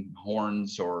hearing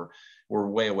horns, or we're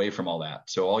way away from all that.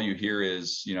 So all you hear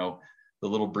is, the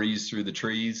little breeze through the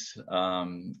trees,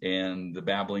 and the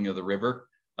babbling of the river.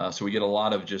 So we get a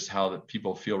lot of just how that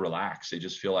people feel relaxed. They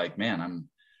just feel like, man,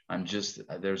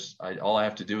 all I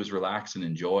have to do is relax and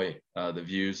enjoy the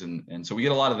views. And so we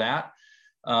get a lot of that.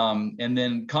 And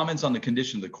then comments on the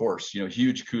condition of the course.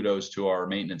 Huge kudos to our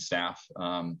maintenance staff.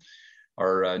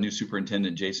 Our new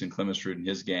superintendent, Jason Clemestrud, and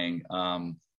his gang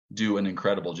do an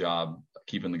incredible job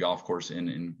keeping the golf course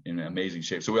in amazing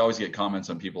shape. So we always get comments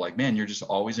on people like, "Man, you're just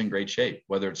always in great shape,"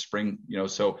 whether it's spring,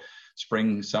 so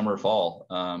spring, summer, fall.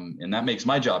 And that makes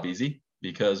my job easy,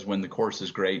 because when the course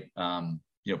is great,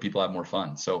 people have more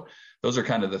fun. So those are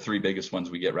kind of the three biggest ones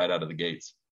we get right out of the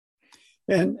gates.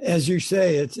 And as you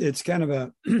say, it's kind of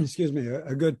a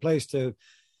a good place to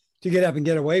get up and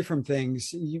get away from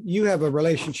things. You have a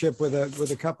relationship with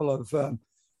a couple of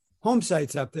home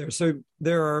sites up there, so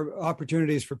there are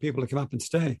opportunities for people to come up and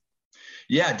stay.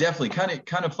 Yeah, definitely.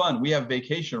 Kind of fun. We have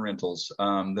vacation rentals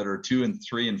that are 2 and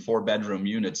 3 and 4 bedroom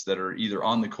units that are either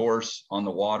on the course, on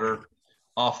the water,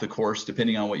 off the course,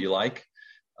 depending on what you like.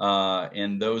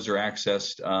 And those are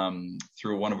accessed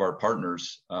through one of our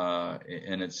partners,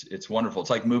 and it's wonderful. It's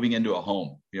like moving into a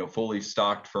home, fully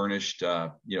stocked, furnished,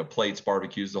 plates,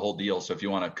 barbecues, the whole deal. So if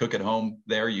you want to cook at home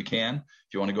there, you can.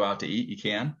 If you want to go out to eat, you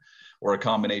can, or a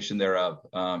combination thereof.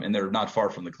 And they're not far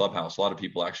from the clubhouse. A lot of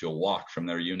people actually will walk from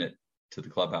their unit to the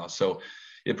clubhouse. So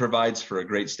it provides for a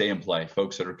great stay and play.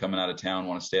 Folks that are coming out of town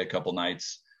want to stay a couple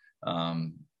nights.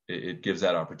 It gives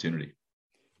that opportunity.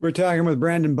 We're talking with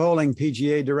Brandon Bowling,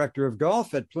 PGA Director of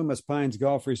Golf at Plumas Pines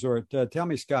Golf Resort. Tell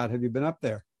me, Scott, have you been up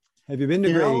there? Have you been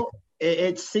to Grady?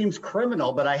 It seems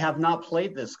criminal, but I have not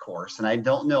played this course, and I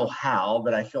don't know how,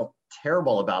 but I feel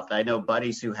terrible about that. I know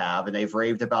buddies who have, and they've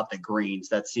raved about the greens.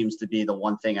 That seems to be the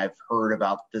one thing I've heard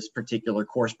about this particular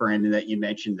course, Brandon, that you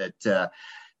mentioned that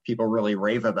people really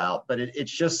rave about. But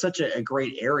it's just such a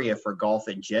great area for golf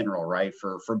in general, right?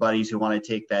 For buddies who want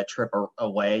to take that trip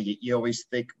away. You always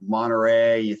think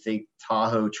Monterey, you think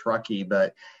Tahoe, Truckee,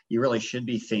 but you really should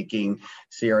be thinking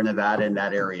Sierra Nevada in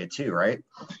that area too, right?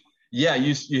 Yeah,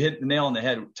 you hit the nail on the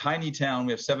head. Tiny town.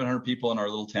 We have 700 people in our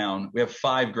little town. We have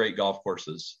 5 great golf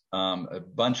courses, a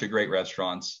bunch of great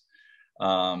restaurants,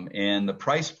 and the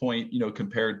price point,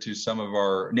 compared to some of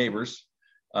our neighbors,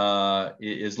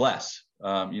 is less.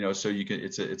 So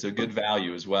it's a good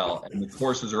value as well. And the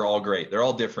courses are all great. They're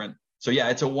all different. So yeah,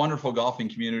 it's a wonderful golfing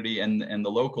community, and the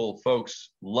local folks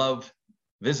love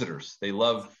visitors. They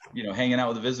love, hanging out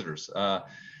with the visitors.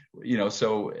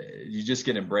 So you just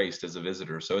get embraced as a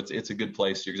visitor. So it's a good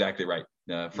place. You're exactly right.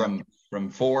 From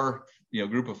 4,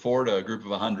 group of 4 to a group of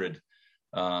 100,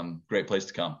 great place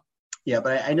to come. Yeah,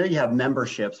 but I know you have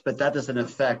memberships, but that doesn't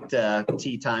affect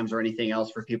tee times or anything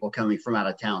else for people coming from out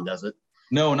of town, does it?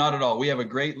 No, not at all. We have a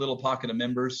great little pocket of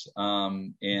members,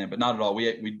 but not at all.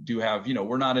 We do have,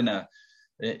 we're not in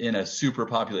a super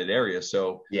populated area,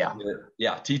 so yeah,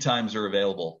 tee times are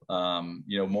available.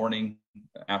 Morning,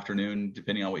 afternoon,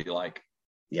 depending on what you like.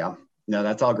 Yeah, no,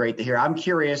 that's all great to hear. I'm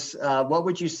curious, what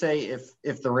would you say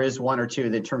if there is one or two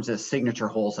in terms of signature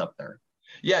holes up there?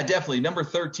 Yeah, definitely. Number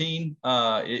 13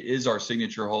 is our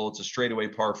signature hole. It's a straightaway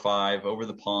par 5 over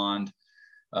the pond,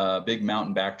 big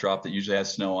mountain backdrop that usually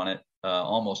has snow on it.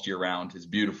 Almost year round. It's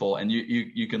beautiful, and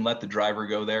you can let the driver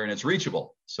go there, and it's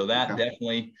reachable. So that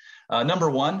definitely number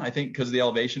 1, I think, because of the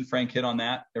elevation. Frank hit on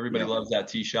that. Everybody loves that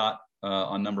tee shot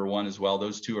on number 1 as well.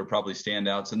 Those 2 are probably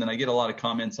standouts. And then I get a lot of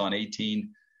comments on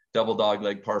 18, double dog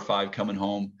leg par 5 coming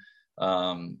home.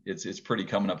 It's pretty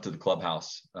coming up to the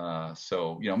clubhouse.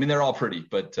 They're all pretty,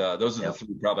 but those are the 3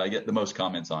 probably I get the most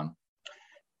comments on.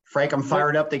 Frank, I'm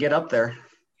fired up to get up there.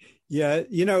 Yeah,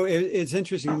 it's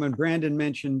interesting when Brandon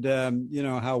mentioned,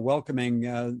 how welcoming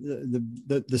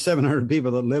the 700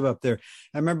 people that live up there.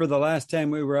 I remember the last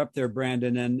time we were up there,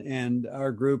 Brandon, and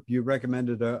our group, you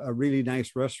recommended a really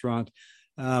nice restaurant,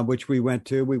 which we went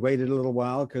to. We waited a little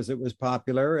while because it was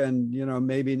popular and,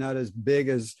 maybe not as big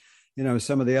as,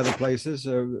 some of the other places,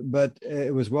 but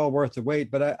it was well worth the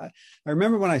wait. But I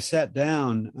remember when I sat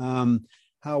down,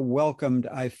 how welcomed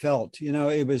I felt.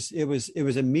 It was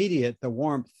immediate, the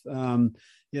warmth, from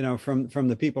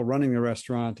the people running the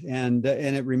restaurant, and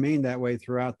it remained that way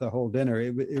throughout the whole dinner.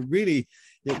 It really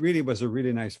was a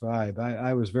really nice vibe.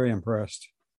 I was very impressed.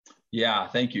 Yeah,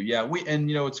 thank you. Yeah,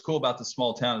 what's cool about the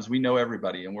small town is we know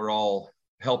everybody, and we're all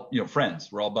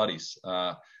friends. We're all buddies.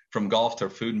 From golf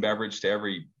to food and beverage to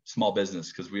every small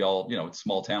business, because we all, it's a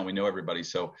small town. We know everybody,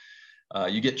 so.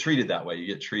 You get treated that way. You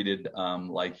get treated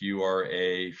like you are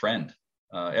a friend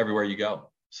everywhere you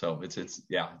go. So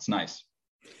it's nice.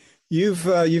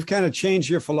 You've kind of changed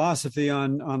your philosophy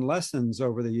on lessons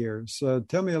over the years. So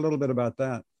tell me a little bit about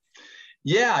that.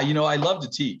 Yeah, I love to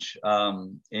teach,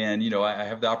 and I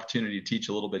have the opportunity to teach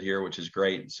a little bit here, which is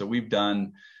great. So we've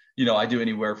done, I do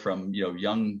anywhere from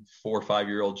young 4 or 5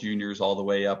 year old juniors all the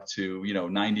way up to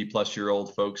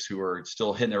 90-plus-year-old folks who are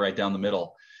still hitting it right down the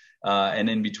middle. And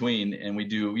in between, and we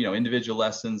do, individual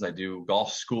lessons. I do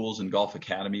golf schools and golf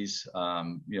academies,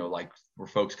 like where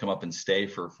folks come up and stay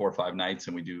for 4 or 5 nights,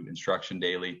 and we do instruction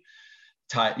daily,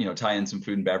 tie in some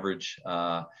food and beverage.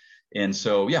 And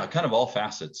so, kind of all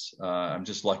facets. I'm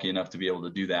just lucky enough to be able to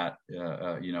do that,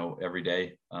 every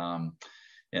day.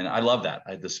 And I love that.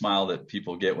 The smile that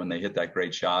people get when they hit that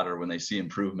great shot or when they see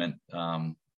improvement,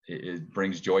 it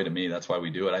brings joy to me. That's why we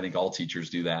do it. I think all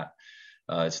teachers do that.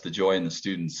 It's the joy in the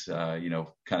students, kind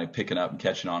of picking up and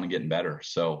catching on and getting better.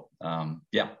 So,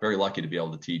 very lucky to be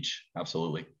able to teach.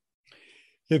 Absolutely.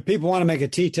 If people want to make a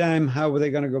tee time, how are they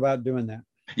going to go about doing that?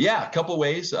 Yeah, a couple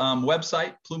ways.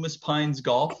 Website,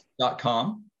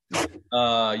 PlumasPinesGolf.com.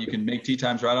 You can make tee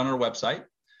times right on our website,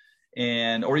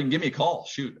 or you can give me a call.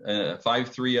 Shoot,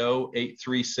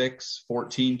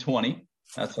 530-836-1420.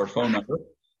 That's our phone number.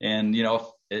 And,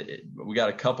 we got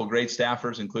a couple great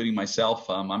staffers, including myself.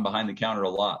 I'm behind the counter a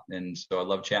lot, and so I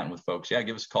love chatting with folks. Yeah,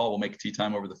 give us a call. We'll make a tee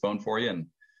time over the phone for you and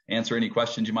answer any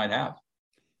questions you might have.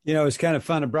 It's kind of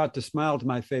fun. It brought the smile to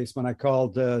my face when I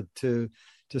called to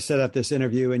set up this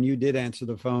interview, and you did answer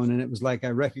the phone, and it was like I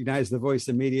recognized the voice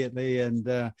immediately,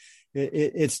 and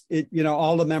it's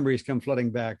all the memories come flooding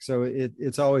back. So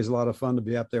it's always a lot of fun to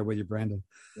be up there with you, Brandon.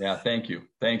 Yeah, thank you.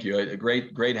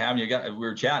 Great having you. We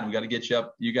were chatting. We got to get you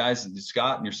up, you guys, and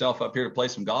Scott and yourself up here to play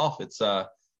some golf. It's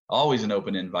always an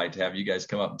open invite to have you guys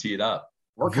come up and tee it up.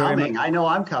 We're coming. I know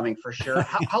I'm coming for sure.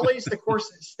 How late does the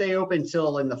course stay open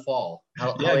till in the fall?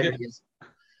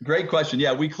 Great question.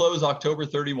 Yeah, we close October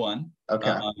 31.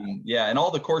 Okay. And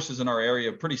all the courses in our area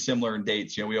are pretty similar in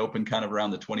dates. We open kind of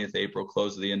around the 20th of April,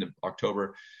 close at the end of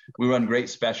October. We run great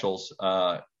specials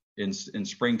in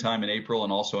springtime in April,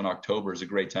 and also in October is a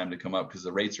great time to come up because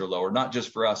the rates are lower, not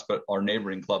just for us, but our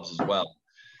neighboring clubs as well.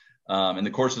 And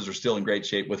the courses are still in great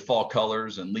shape with fall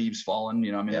colors and leaves falling.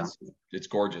 It's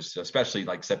gorgeous, especially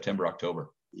like September,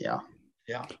 October. Yeah.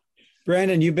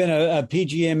 Brandon, you've been a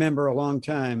PGA member a long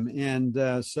time,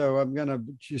 and so I'm going to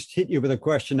just hit you with a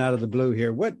question out of the blue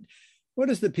here. What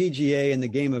is the PGA in the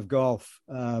game of golf?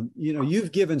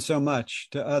 You've given so much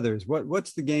to others.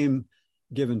 What's the game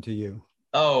given to you?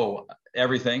 Oh,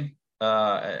 everything.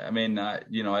 I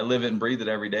live it and breathe it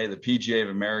every day. The PGA of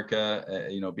America,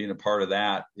 being a part of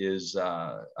that is,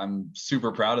 I'm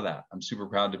super proud of that. I'm super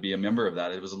proud to be a member of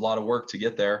that. It was a lot of work to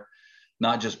get there,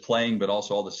 not just playing, but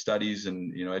also all the studies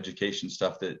and, education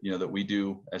stuff that, that we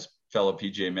do as fellow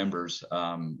PGA members.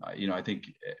 I think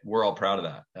we're all proud of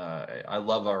that. I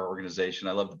love our organization.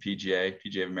 I love the PGA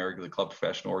of America, the club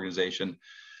professional organization.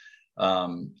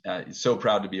 So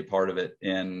proud to be a part of it.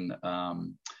 And, I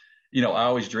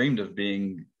always dreamed of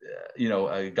being,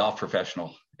 a golf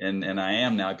professional, and I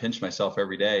am now. I pinch myself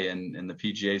every day, and the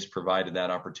PGA's provided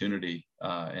that opportunity,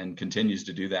 and continues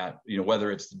to do that.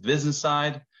 Whether it's the business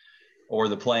side or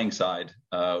the playing side,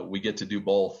 we get to do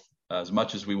both as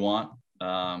much as we want.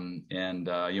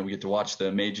 We get to watch the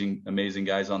amazing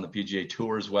guys on the PGA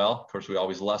Tour as well. Of course, we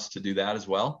always lust to do that as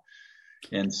well.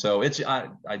 And so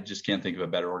I just can't think of a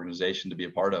better organization to be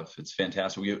a part of. It's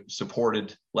fantastic. We get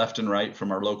supported left and right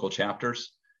from our local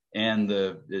chapters and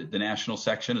the national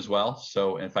section as well.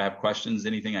 So if I have questions,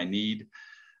 anything I need,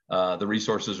 the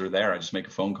resources are there. I just make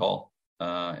a phone call,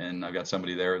 and I've got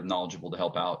somebody there knowledgeable to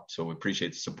help out. So we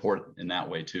appreciate the support in that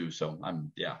way too. So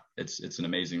it's an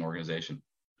amazing organization.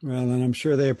 Well, and I'm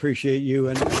sure they appreciate you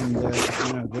and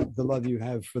the love you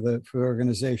have for the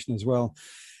organization as well.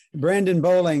 Brandon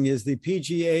Bowling is the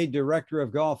PGA Director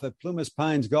of Golf at Plumas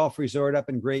Pines Golf Resort up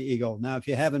in Gray Eagle. Now, if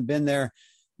you haven't been there,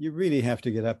 you really have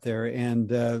to get up there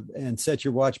and set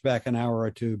your watch back an hour or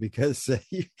two, because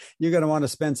you're going to want to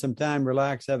spend some time,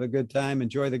 relax, have a good time,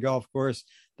 enjoy the golf course,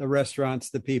 the restaurants,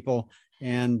 the people.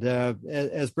 And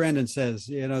as Brandon says,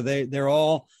 they're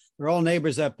all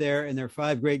neighbors up there, and there are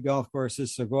 5 great golf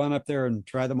courses. So go on up there and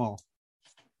try them all.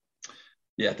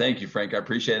 Yeah, thank you, Frank. I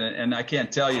appreciate it. And I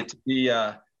can't tell you,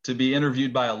 to be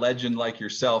interviewed by a legend like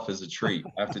yourself is a treat.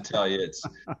 I have to tell you,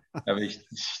 I have a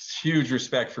huge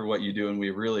respect for what you do, and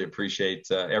we really appreciate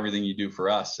everything you do for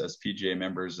us as PGA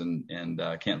members, and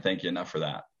can't thank you enough for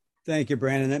that. Thank you,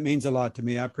 Brandon. That means a lot to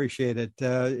me. I appreciate it.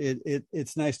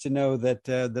 It's nice to know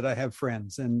that I have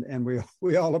friends, and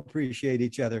we all appreciate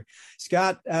each other.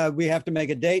 Scott, we have to make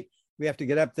a date. We have to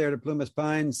get up there to Plumas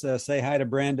Pines, say hi to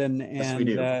Brandon, and yes, we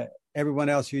do. Everyone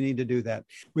else, you need to do that.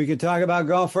 We could talk about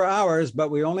golf for hours, but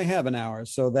we only have an hour.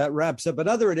 So that wraps up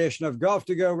another edition of Golf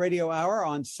to Go Radio Hour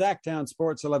on Sacktown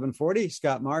Sports 1140.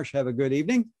 Scott Marsh, have a good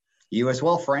evening. You as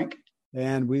well, Frank.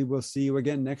 And we will see you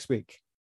again next week.